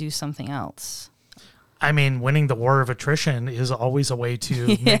chance to do something else. I mean, winning the war of attrition is always a way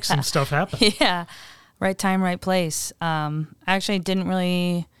to make some stuff happen. Yeah. Right time, right place. I actually didn't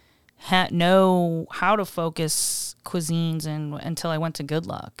really know how to focus cuisines until I went to Good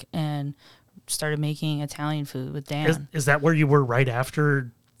Luck and started making Italian food with Dan. Is that where you were right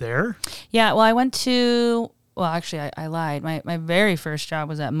after there? Yeah, well, I went to, actually, I lied. My very first job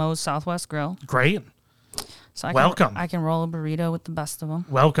was at Moe's Southwest Grill. Great. So welcome. I can roll a burrito with the best of them.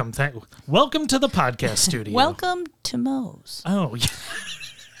 Welcome. Welcome to the podcast studio. Welcome to Moe's. Oh, yeah.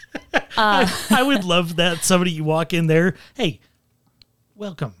 I would love that. Somebody, you walk in there, hey,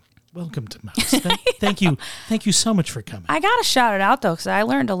 welcome to Moe's. Thank you. Thank you so much for coming. I got to shout it out, though, because I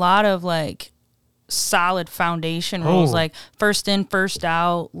learned a lot of, like, solid foundation rules, like first in, first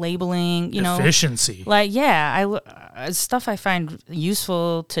out, labeling, efficiency. Like, stuff I find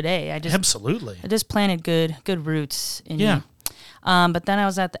useful today. I just planted good roots in me. But then I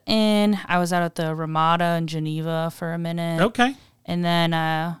was at the Inn. I was out at the Ramada in Geneva for a minute. Okay. And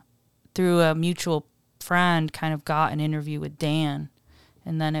then through a mutual friend, kind of got an interview with Dan.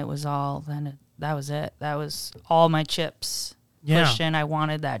 And then it was that was it. That was all my chips. Question. I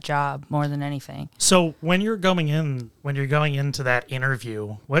wanted that job more than anything. So when you're going into that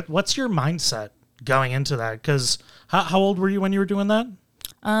interview, what's your mindset going into that? Because how old were you when you were doing that?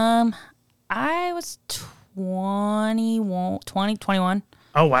 I was 21.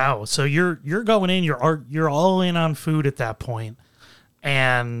 Oh wow! So you're going in. You're all in on food at that point.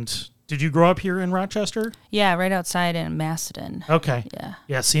 And did you grow up here in Rochester? Yeah, right outside in Macedon. Okay.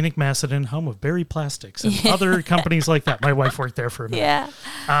 Yeah, scenic Macedon, home of Berry Plastics and other companies like that. My wife worked there for a minute.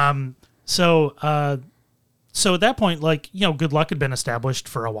 Yeah. So at that point, like, Good Luck had been established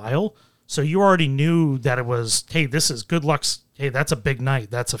for a while. So you already knew that it was, hey, this is Good Luck's, hey, that's a big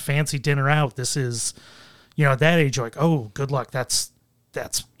night. That's a fancy dinner out. This is, at that age, you're like, oh, Good Luck. That's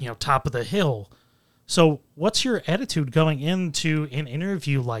top of the hill. So what's your attitude going into an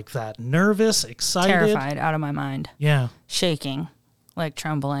interview like that? Nervous, excited? Terrified, out of my mind. Yeah. Shaking, like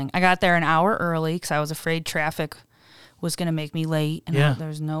trembling. I got there an hour early because I was afraid traffic was going to make me late. And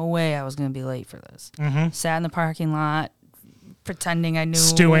there's no way I was going to be late for this. Mm-hmm. Sat in the parking lot, pretending I knew.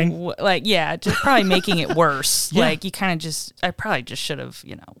 Stewing. Just probably making it worse. Yeah. Like, I probably just should have,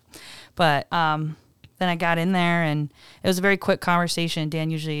 But then I got in there, and it was a very quick conversation. Dan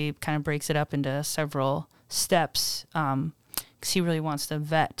usually kind of breaks it up into several steps because he really wants to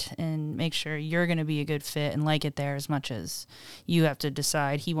vet and make sure you're going to be a good fit and like it there as much as you have to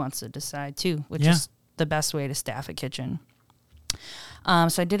decide. He wants to decide too, which is the best way to staff a kitchen.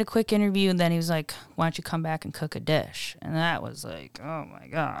 So I did a quick interview, and then he was like, why don't you come back and cook a dish? And that was like, oh my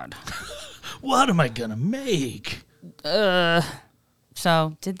God. What am I going to make?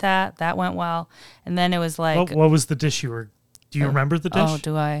 So did that. That went well. And then it was like... What was the dish you were... Do you remember the dish? Oh,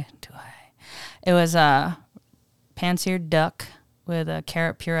 do I? It was a pan-seared duck with a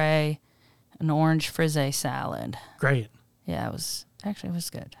carrot puree, an orange frisee salad. Great. Yeah, it was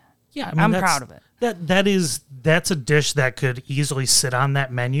good. Yeah, I mean, I'm proud of it. That's a dish that could easily sit on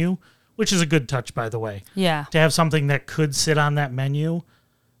that menu, which is a good touch, by the way. Yeah. To have something that could sit on that menu,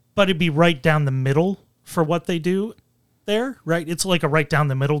 but it'd be right down the middle for what they do there, right? It's like a right down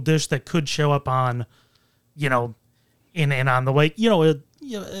the middle dish that could show up on, in and on the way,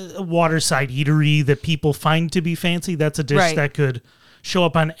 a waterside eatery that people find to be fancy. That's a dish that could show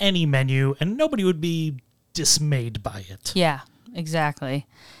up on any menu and nobody would be dismayed by it. Yeah, exactly.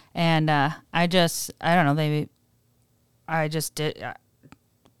 And I don't know, I just did.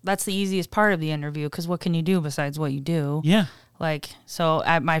 That's the easiest part of the interview, because what can you do besides what you do? Yeah. So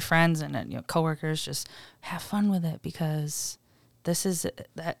at my friends and coworkers, just have fun with it, because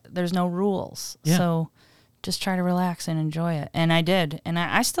there's no rules. Yeah. So just try to relax and enjoy it. And I did. And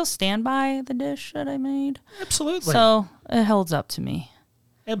I still stand by the dish that I made. Absolutely. So it holds up to me.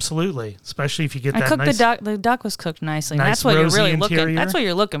 Absolutely, especially if you get that. I cooked nice, the duck. The duck was cooked nicely. Nice That's what you're really interior. looking. That's what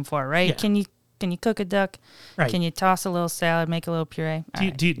you're looking for, right? Yeah. Can you cook a duck? Right. Can you toss a little salad, make a little puree?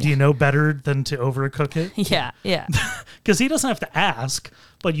 Do you know better than to overcook it? Yeah. Because he doesn't have to ask,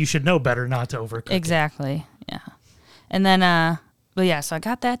 but you should know better not to overcook it. Exactly. Yeah. And then, so I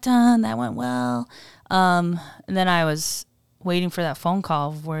got that done. That went well. And then I was waiting for that phone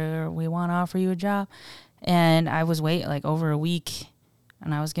call where we want to offer you a job, and I was waiting like over a week.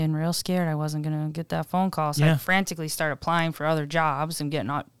 And I was getting real scared I wasn't going to get that phone call. So I frantically started applying for other jobs and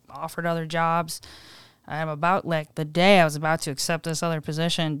getting offered other jobs. I'm about, the day I was about to accept this other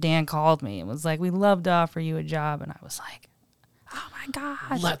position, Dan called me and was like, we'd love to offer you a job. And I was like, oh my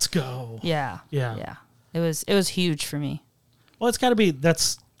God. Let's go. Yeah. It was huge for me. Well, that's got to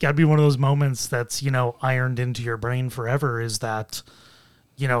be one of those moments that's, ironed into your brain forever, is that,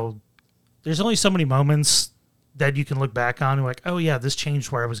 there's only so many moments that you can look back on and like, oh yeah, this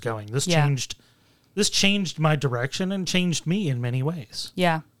changed where I was going. This changed my direction and changed me in many ways.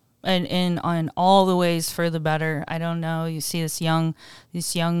 Yeah. And on all the ways for the better. I don't know. You see this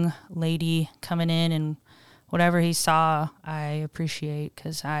young lady coming in, and whatever he saw, I appreciate,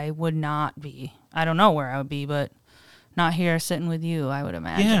 because I would not be. I don't know where I would be, but not here sitting with you, I would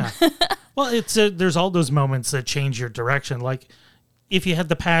imagine. Yeah. Well, there's all those moments that change your direction. Like, if you had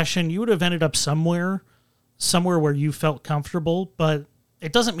the passion, you would have ended up somewhere where you felt comfortable, but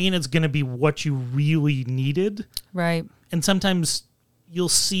it doesn't mean it's going to be what you really needed. Right. And sometimes you'll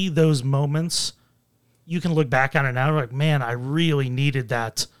see those moments. You can look back on it now, like, man, I really needed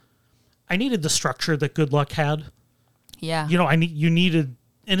that. I needed the structure that Good Luck had. Yeah. You needed,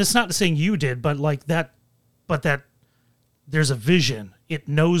 and it's not saying you did, but that there's a vision. It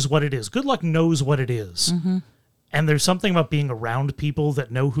knows what it is. Good Luck knows what it is. Mm-hmm. And there's something about being around people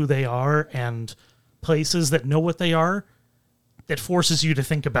that know who they are and places that know what they are that forces you to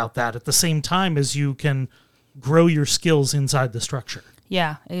think about that at the same time as you can grow your skills inside the structure.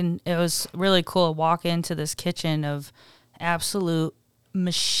 Yeah, and it was really cool to walk into this kitchen of absolute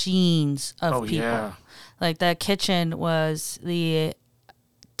machines of people. Yeah. Like, that kitchen was the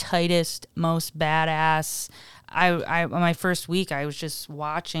tightest, most badass. I my first week, I was just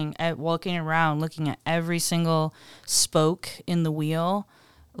walking around, looking at every single spoke in the wheel.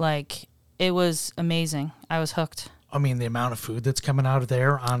 Like, it was amazing. I was hooked. I mean, the amount of food that's coming out of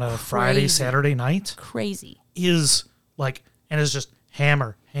there on a Friday, Saturday night. Crazy. Is like, and it's just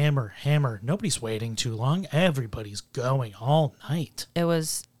hammer, hammer, hammer. Nobody's waiting too long. Everybody's going all night. It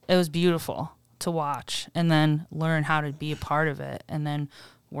was beautiful to watch, and then learn how to be a part of it, and then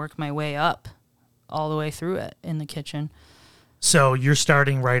work my way up all the way through it in the kitchen. So you're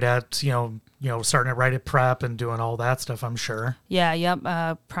starting right at, starting it right at prep and doing all that stuff, I'm sure. Yeah, yep.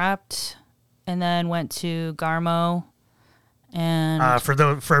 Prepped, and then went to Garmo. And for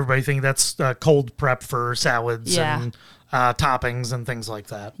everybody thinking, that's cold prep for salads and toppings and things like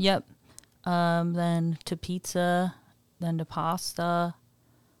that. Yep. Then to pizza, then to pasta,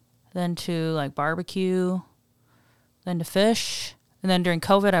 then to barbecue, then to fish, and then during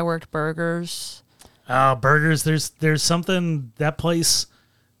COVID I worked burgers. Burgers. There's something, that place,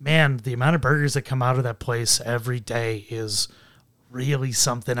 man, the amount of burgers that come out of that place every day is really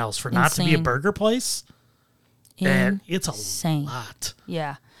something else. For not to be a burger place, And it's insane. a lot.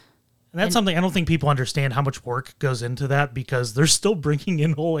 Yeah. And that's something I don't think people understand how much work goes into that, because they're still bringing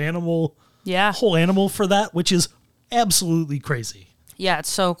in whole animal for that, which is absolutely crazy. Yeah, it's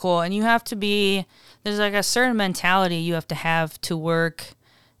so cool. And you have to be, there's like a certain mentality you have to work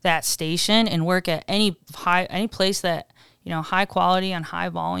that station and work at any place that, high quality and high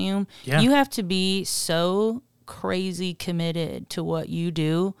volume. Yeah. You have to be so crazy committed to what you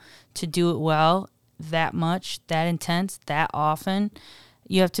do to do it well, that much, that intense, that often.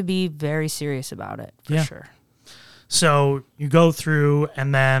 You have to be very serious about it, for sure. So you go through,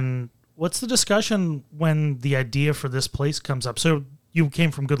 and then what's the discussion when the idea for this place comes up? So you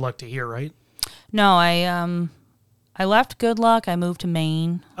came from Good Luck to here, right? No, I left Good Luck. I moved to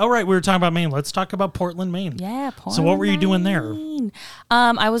Maine. Oh, right. We were talking about Maine. Let's talk about Portland, Maine. Yeah, Portland. So what were you doing there?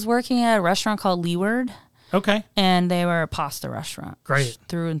 I was working at a restaurant called Wilde. Okay. And they were a pasta restaurant. Great.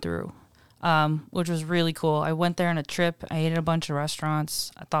 Through and through, which was really cool. I went there on a trip. I ate at a bunch of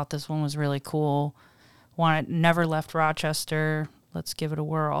restaurants. I thought this one was really cool. Never left Rochester. Let's give it a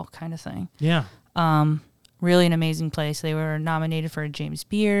whirl kind of thing. Yeah. Really an amazing place. They were nominated for a James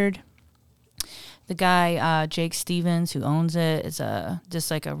Beard. The guy, Jake Stevens, who owns it, is just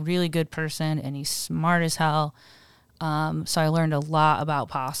like a really good person, and he's smart as hell. So I learned a lot about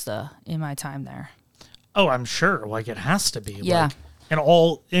pasta in my time there. Oh, I'm sure. Like, it has to be. Yeah.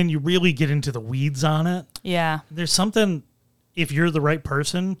 And you really get into the weeds on it. Yeah. There's something, if you're the right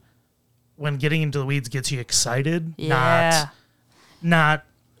person, when getting into the weeds gets you excited, not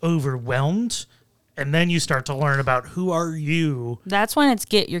overwhelmed. And then you start to learn about who are you. That's when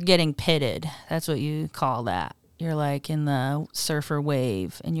you're getting pitted. That's what you call that. You're like in the surfer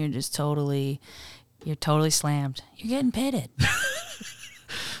wave, and you're just totally slammed. You're getting pitted.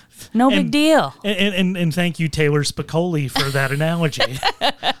 No big deal. And thank you, Taylor Spicoli, for that analogy.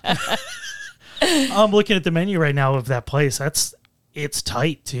 I'm looking at the menu right now of that place. It's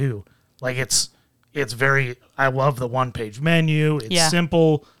tight too. Like it's very. I love the one-page menu. It's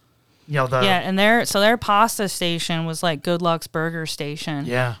simple. And their pasta station was like Good Luck's burger station.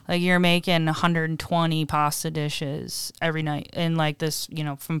 Yeah. Like you're making 120 pasta dishes every night, and like this,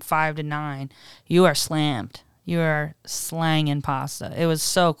 from 5 to 9, you are slammed. You are slanging pasta. It was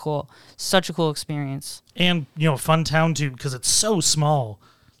so cool. Such a cool experience. And, fun town too, because it's so small.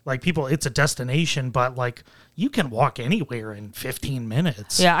 Like it's a destination, but like you can walk anywhere in 15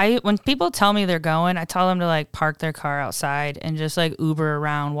 minutes. Yeah, when people tell me they're going, I tell them to like park their car outside and just like Uber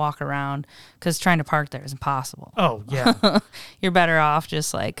around, walk around, because trying to park there is impossible. Oh, yeah. You're better off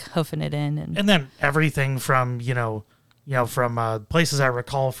just like hoofing it in. And then everything from, from places I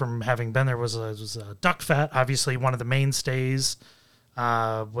recall from having been there was Duck Fat, obviously one of the mainstays,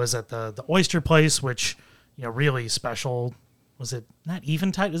 was at the Oyster Place, which, really special. Was it not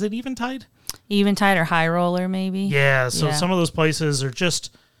Eventide? Is it Eventide? Eventide or High Roller, maybe? Yeah, so some of those places are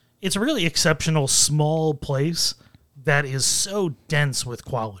just, it's a really exceptional small place that is so dense with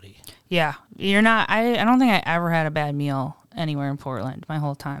quality. Yeah, I don't think I ever had a bad meal anywhere in Portland my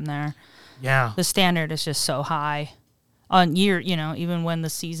whole time there. Yeah. The standard is just so high. Even when the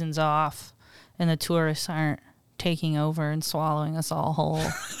season's off and the tourists aren't taking over and swallowing us all whole.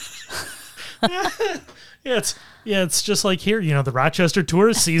 It's just like here, the Rochester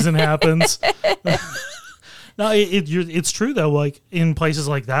tourist season happens. No, it's true though. Like in places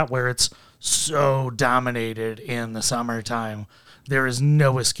like that where it's so dominated in the summertime, there is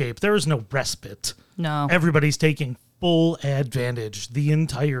no escape. There is no respite. No, everybody's taking full advantage the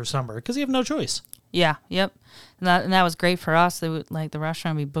entire summer because you have no choice. Yeah. Yep. And that was great for us. They would, like the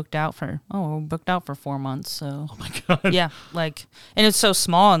restaurant we booked out for 4 months. So. Oh my God. Yeah. And it's so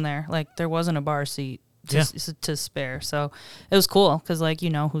small in there. Like there wasn't a bar seat to spare. So it was cool because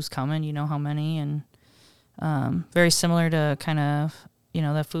who's coming, how many, and very similar to kind of,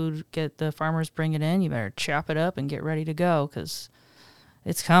 the food, the farmers bring it in. You better chop it up and get ready to go because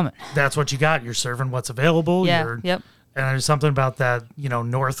it's coming. That's what you got. You're serving what's available. Yeah. Yep. And there's something about that,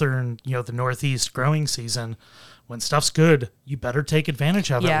 northern, the northeast growing season. When stuff's good, you better take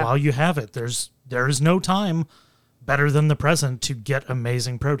advantage of it while you have it. There is no time better than the present to get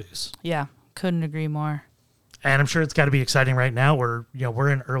amazing produce. Yeah, couldn't agree more. And I'm sure it's got to be exciting right now. We're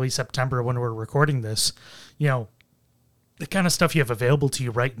in early September when we're recording this. The kind of stuff you have available to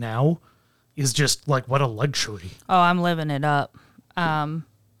you right now is just like what a luxury. Oh, I'm living it up.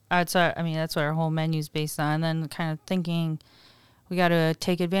 That's what our whole menu's based on. And then kind of thinking we got to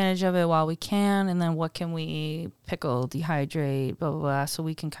take advantage of it while we can. And then what can we pickle, dehydrate, blah, blah, blah, so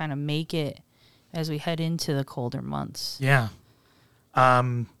we can kind of make it as we head into the colder months. Yeah.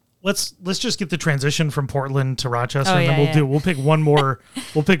 let's just get the transition from Portland to Rochester, and yeah, then we'll pick one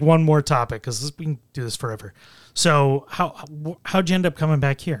more topic because we can do this forever. So how'd you end up coming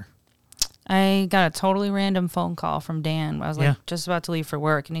back here? I got a totally random phone call from Dan. I was like just about to leave for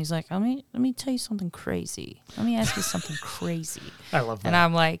work, and he's like, let me tell you something crazy. Let me ask you something crazy. I love that. And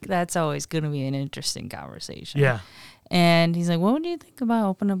I'm like, that's always going to be an interesting conversation. Yeah. And he's like, what do you think about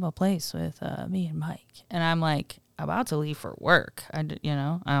opening up a place with me and Mike? And I'm like, about to leave for work.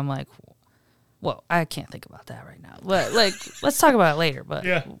 I'm like, whoa, I can't think about that right now. But like, let's talk about it later. But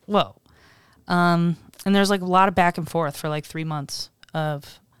whoa. And there's like a lot of back and forth for like 3 months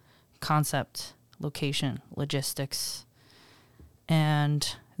of concept, location, logistics.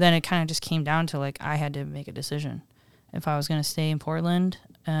 And then it kind of just came down to like, I had to make a decision if I was going to stay in Portland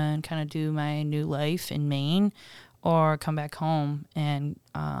and kind of do my new life in Maine or come back home and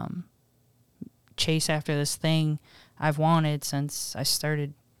chase after this thing I've wanted since I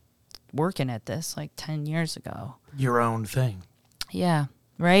started working at this like 10 years ago. Your own thing. Yeah,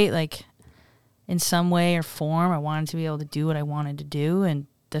 right? Like in some way or form, I wanted to be able to do what I wanted to do, and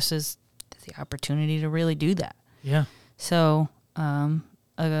this is the opportunity to really do that. Yeah. So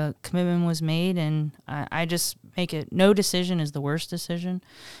a commitment was made, and I just make it. No decision is the worst decision.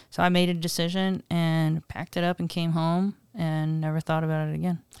 So I made a decision and packed it up and came home and never thought about it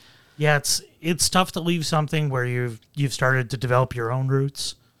again. Yeah, it's tough to leave something where you've started to develop your own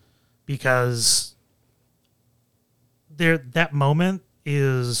roots, because that moment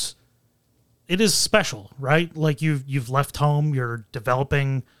is special, right? Like you've left home, you're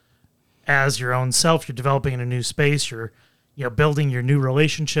developing as your own self, you're developing in a new space, you're building your new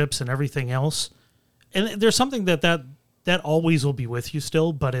relationships and everything else. And there's something that always will be with you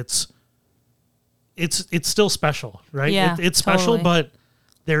still, but it's still special, right? Yeah, it's special, totally. but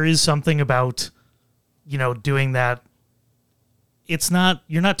there is something about, doing that.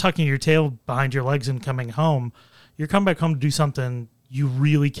 You're not tucking your tail behind your legs and coming home. You're coming back home to do something you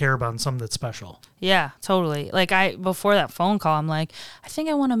really care about and something that's special. Yeah, totally. Like before that phone call, I'm like, I think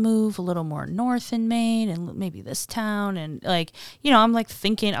I want to move a little more north in Maine and maybe this town. And like, I'm like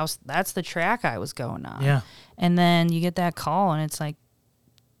thinking that's the track I was going on. Yeah. And then you get that call and it's like,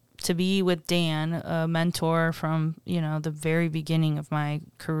 to be with Dan, a mentor from, the very beginning of my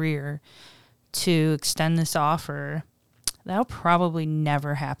career, to extend this offer, that'll probably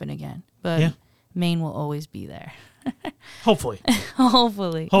never happen again. But Maine will always be there. Hopefully.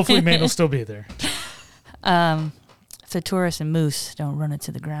 Hopefully Maine will still be there. If the tourists and moose don't run it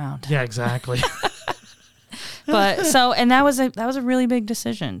to the ground. Yeah, exactly. But and that was a really big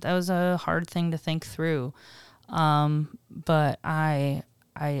decision. That was a hard thing to think through. But I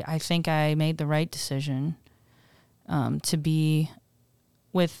think I made the right decision to be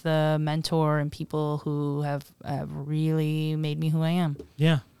with the mentor and people who have really made me who I am.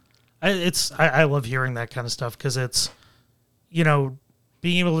 Yeah. I love hearing that kind of stuff, because it's, being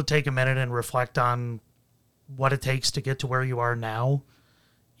able to take a minute and reflect on what it takes to get to where you are now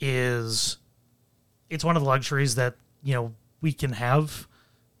it's one of the luxuries that, we can have,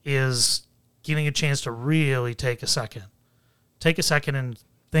 is getting a chance to really take a second and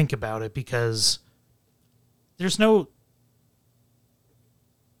think about it, because there's no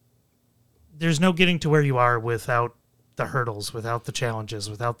getting to where you are without the hurdles, without the challenges,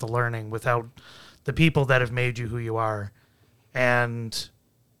 without the learning, without the people that have made you who you are. And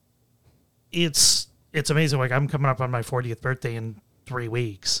it's amazing. Like, I'm coming up on my 40th birthday in 3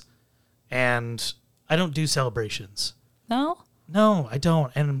 weeks, and I don't do celebrations. No, I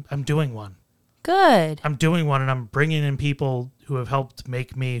don't. And I'm doing one. Good. I'm doing one, and I'm bringing in people who have helped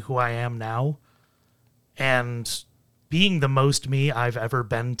make me who I am now, and being the most me I've ever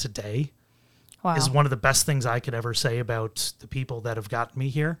been today. Wow. Is one of the best things I could ever say about the people that have gotten me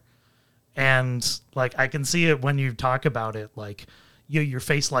here. And like, I can see it when you talk about it, like your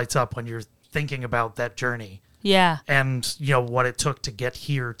face lights up when you're thinking about that journey. Yeah. And what it took to get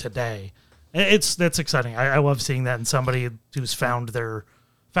here today. That's exciting. I love seeing that in somebody who's found their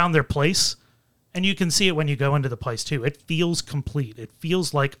place. And you can see it when you go into the place too. It feels complete. It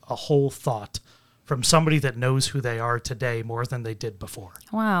feels like a whole thought from somebody that knows who they are today more than they did before.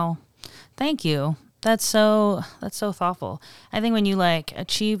 Wow. Thank you. That's so thoughtful. I think when you like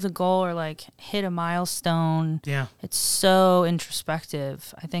achieve the goal or like hit a milestone, it's so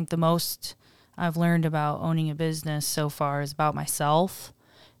introspective. I think the most I've learned about owning a business so far is about myself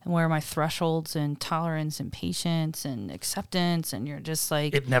and where my thresholds and tolerance and patience and acceptance, and you're just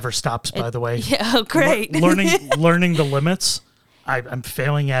like, it never stops, by the way. Yeah, great. learning the limits. I'm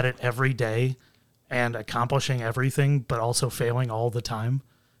failing at it every day and accomplishing everything, but also failing all the time.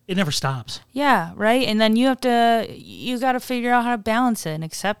 It never stops. Yeah, right. And then you got to figure out how to balance it and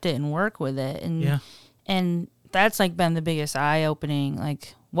accept it and work with it. And that's like been the biggest eye opening.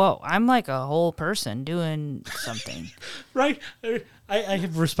 Like, whoa, I'm like a whole person doing something. Right. I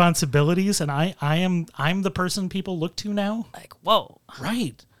have responsibilities, and I'm the person people look to now. Like, whoa.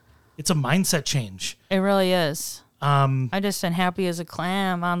 Right. It's a mindset change. It really is. I just been happy as a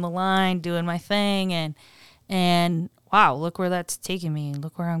clam on the line doing my thing, and wow, look where that's taking me.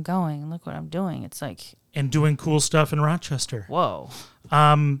 Look where I'm going. Look what I'm doing. It's like, and doing cool stuff in Rochester. Whoa.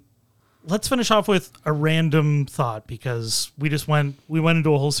 Let's finish off with a random thought, because we went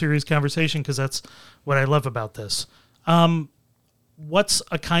into a whole serious conversation, because that's what I love about this. What's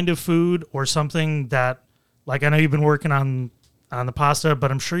a kind of food or something that, like, I know you've been working on the pasta,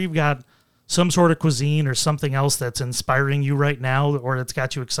 but I'm sure you've got some sort of cuisine or something else that's inspiring you right now, or that's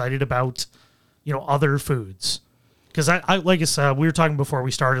got you excited about, other foods. Because I like I said, we were talking before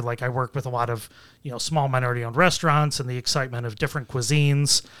we started, like, I work with a lot of, small minority-owned restaurants and the excitement of different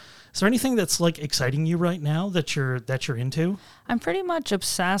cuisines. Is there anything that's, like, exciting you right now that you're into? I'm pretty much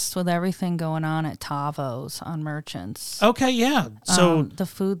obsessed with everything going on at Tavo's on Merchants. Okay, yeah. So the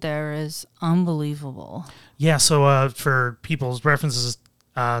food there is unbelievable. Yeah, so for people's references,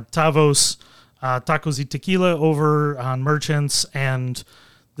 Tavo's Tacos y Tequila over on Merchants, and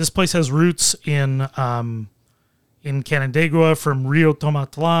this place has roots in Canandaigua from Rio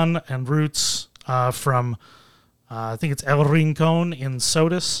Tomatlan, and roots from I think it's El Rincon in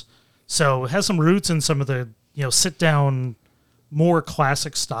Sodus. So it has some roots in some of the sit down, more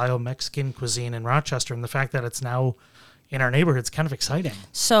classic style Mexican cuisine in Rochester, and the fact that it's now in our neighborhood is kind of exciting.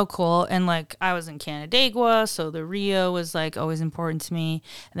 So cool. And like, I was in Canandaigua, so the Rio was like always important to me.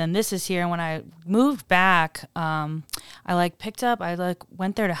 And then this is here. And when I moved back, I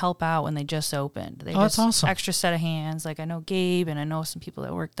went there to help out when they just opened. That's awesome. Extra set of hands. Like, I know Gabe and I know some people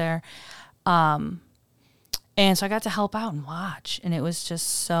that work there. And so I got to help out and watch. And it was just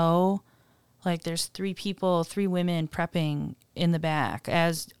so, like, there's 3 women prepping in the back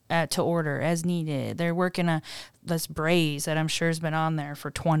to order as needed. They're working this braise that I'm sure has been on there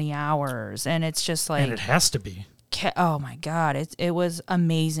for 20 hours. And it's just like... And it has to be. Oh, my God. It was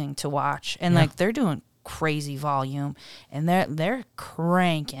amazing to watch. And, like, they're doing crazy volume. And they're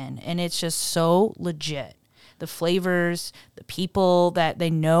cranking. And it's just so legit. The flavors, the people, that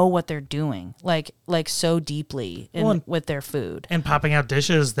they know what they're doing, like so deeply with their food. And popping out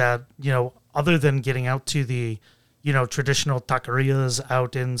dishes that, other than getting out to the, traditional taquerias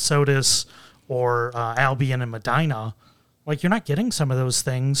out in Sodus or Albion and Medina, like, you're not getting some of those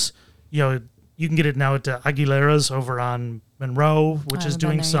things. You can get it now at Aguilera's over on Monroe, which is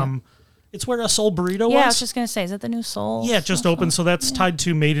doing some... It's where a Soul Burrito was. Yeah, I was just going to say, is that the new Soul? Yeah, it just opened. So that's tied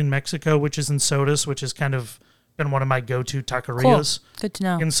to Made in Mexico, which is in Sodus, which is kind of been one of my go-to taquerias. Cool. Good to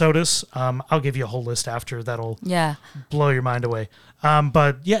know. In Sodus. I'll give you a whole list after that'll blow your mind away.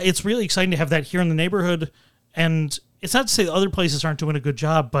 But yeah, it's really exciting to have that here in the neighborhood. And it's not to say that other places aren't doing a good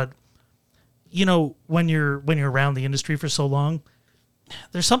job, but when you're around the industry for so long,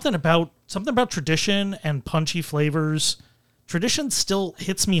 there's something about tradition and punchy flavors. Tradition still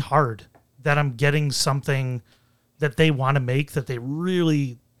hits me hard, that I'm getting something that they want to make, that they're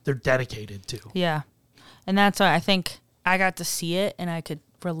dedicated to. Yeah. And that's why I think I got to see it and I could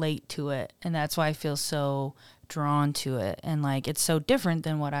relate to it. And that's why I feel so drawn to it. And like, it's so different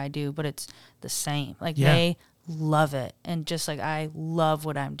than what I do, but it's the same. Like, they love it. And just like, I love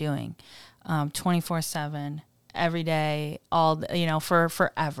what I'm doing 24/7, every day, for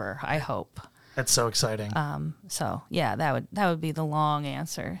forever, I hope. That's so exciting. So yeah, that would be the long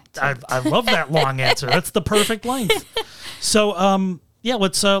answer. I love that long answer. That's the perfect length. So,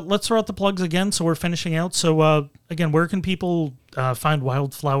 let's throw out the plugs again. So we're finishing out. So again, where can people find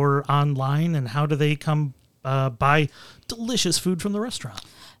Wildflour online, and how do they come buy delicious food from the restaurant?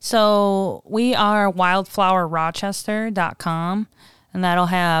 So we are wildflourrochester.com, and that'll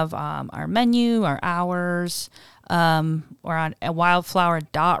have our menu, our hours. We're on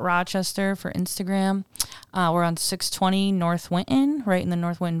wildflour.rochester for Instagram. We're on 620 North Winton, right in the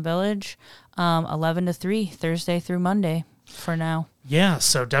North Winton Village, 11 to 3, Thursday through Monday for now. Yeah,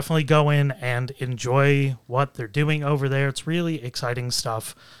 so definitely go in and enjoy what they're doing over there. It's really exciting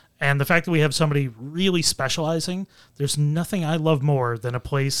stuff. And the fact that we have somebody really specializing, there's nothing I love more than a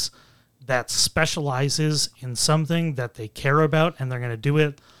place that specializes in something that they care about, and they're going to do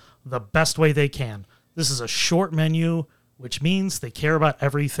it the best way they can. This is a short menu, which means they care about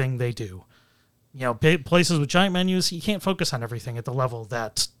everything they do. Places with giant menus, you can't focus on everything at the level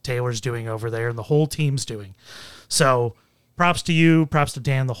that Taylor's doing over there and the whole team's doing. So props to you, props to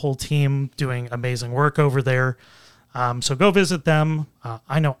Dan, the whole team doing amazing work over there. So go visit them.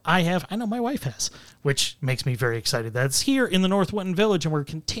 I know I have. I know my wife has, which makes me very excited. That's here in the North Winton Village, and we're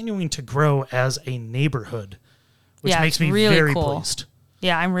continuing to grow as a neighborhood, which makes me really very cool. pleased.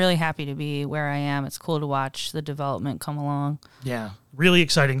 Yeah, I'm really happy to be where I am. It's cool to watch the development come along. Yeah, really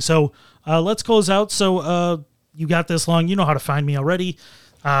exciting. So let's close out. So you got this long. You know how to find me already.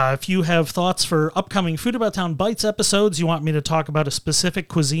 If you have thoughts for upcoming Food About Town Bites episodes, you want me to talk about a specific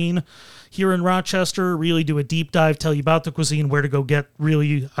cuisine here in Rochester, really do a deep dive, tell you about the cuisine, where to go get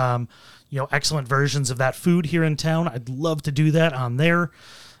really excellent versions of that food here in town, I'd love to do that on there.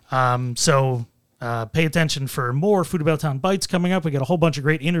 So pay attention for more Food About Town Bites coming up. We got a whole bunch of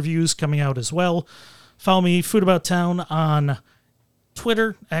great interviews coming out as well. Follow me, Food About Town, on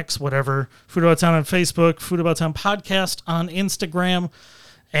Twitter, X, whatever. Food About Town on Facebook, Food About Town Podcast on Instagram.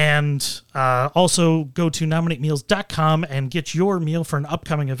 And also go to nominatemeals.com and get your meal for an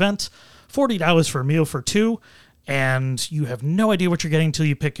upcoming event. $40 for a meal for two. And you have no idea what you're getting until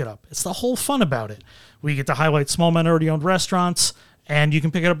you pick it up. It's the whole fun about it. We get to highlight small minority-owned restaurants. And you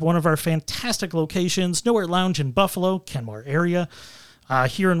can pick it up at one of our fantastic locations, Nowhere Lounge in Buffalo, Kenmore area.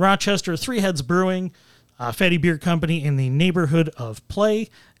 Here in Rochester, Three Heads Brewing, Fatty Beer Company in the neighborhood of Play,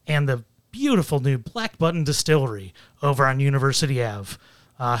 and the beautiful new Black Button Distillery over on University Ave.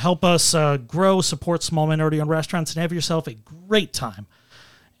 Help us grow, support small minority-owned restaurants, and have yourself a great time.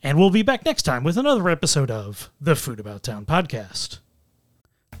 And we'll be back next time with another episode of the Food About Town Podcast.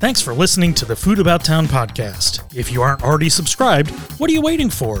 Thanks for listening to the Food About Town Podcast. If you aren't already subscribed, what are you waiting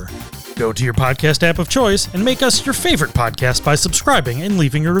for? Go to your podcast app of choice and make us your favorite podcast by subscribing and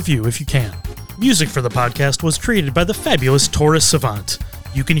leaving a review if you can. Music for the podcast was created by the fabulous Taurus Savant.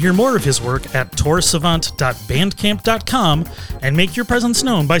 You can hear more of his work at taurusavant.bandcamp.com and make your presence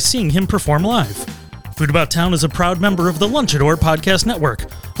known by seeing him perform live. Food About Town is a proud member of the Lunchador Podcast Network.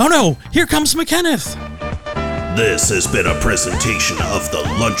 Oh no, here comes McKenneth! This has been a presentation of the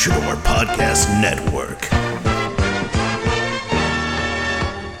Lunchador Podcast Network.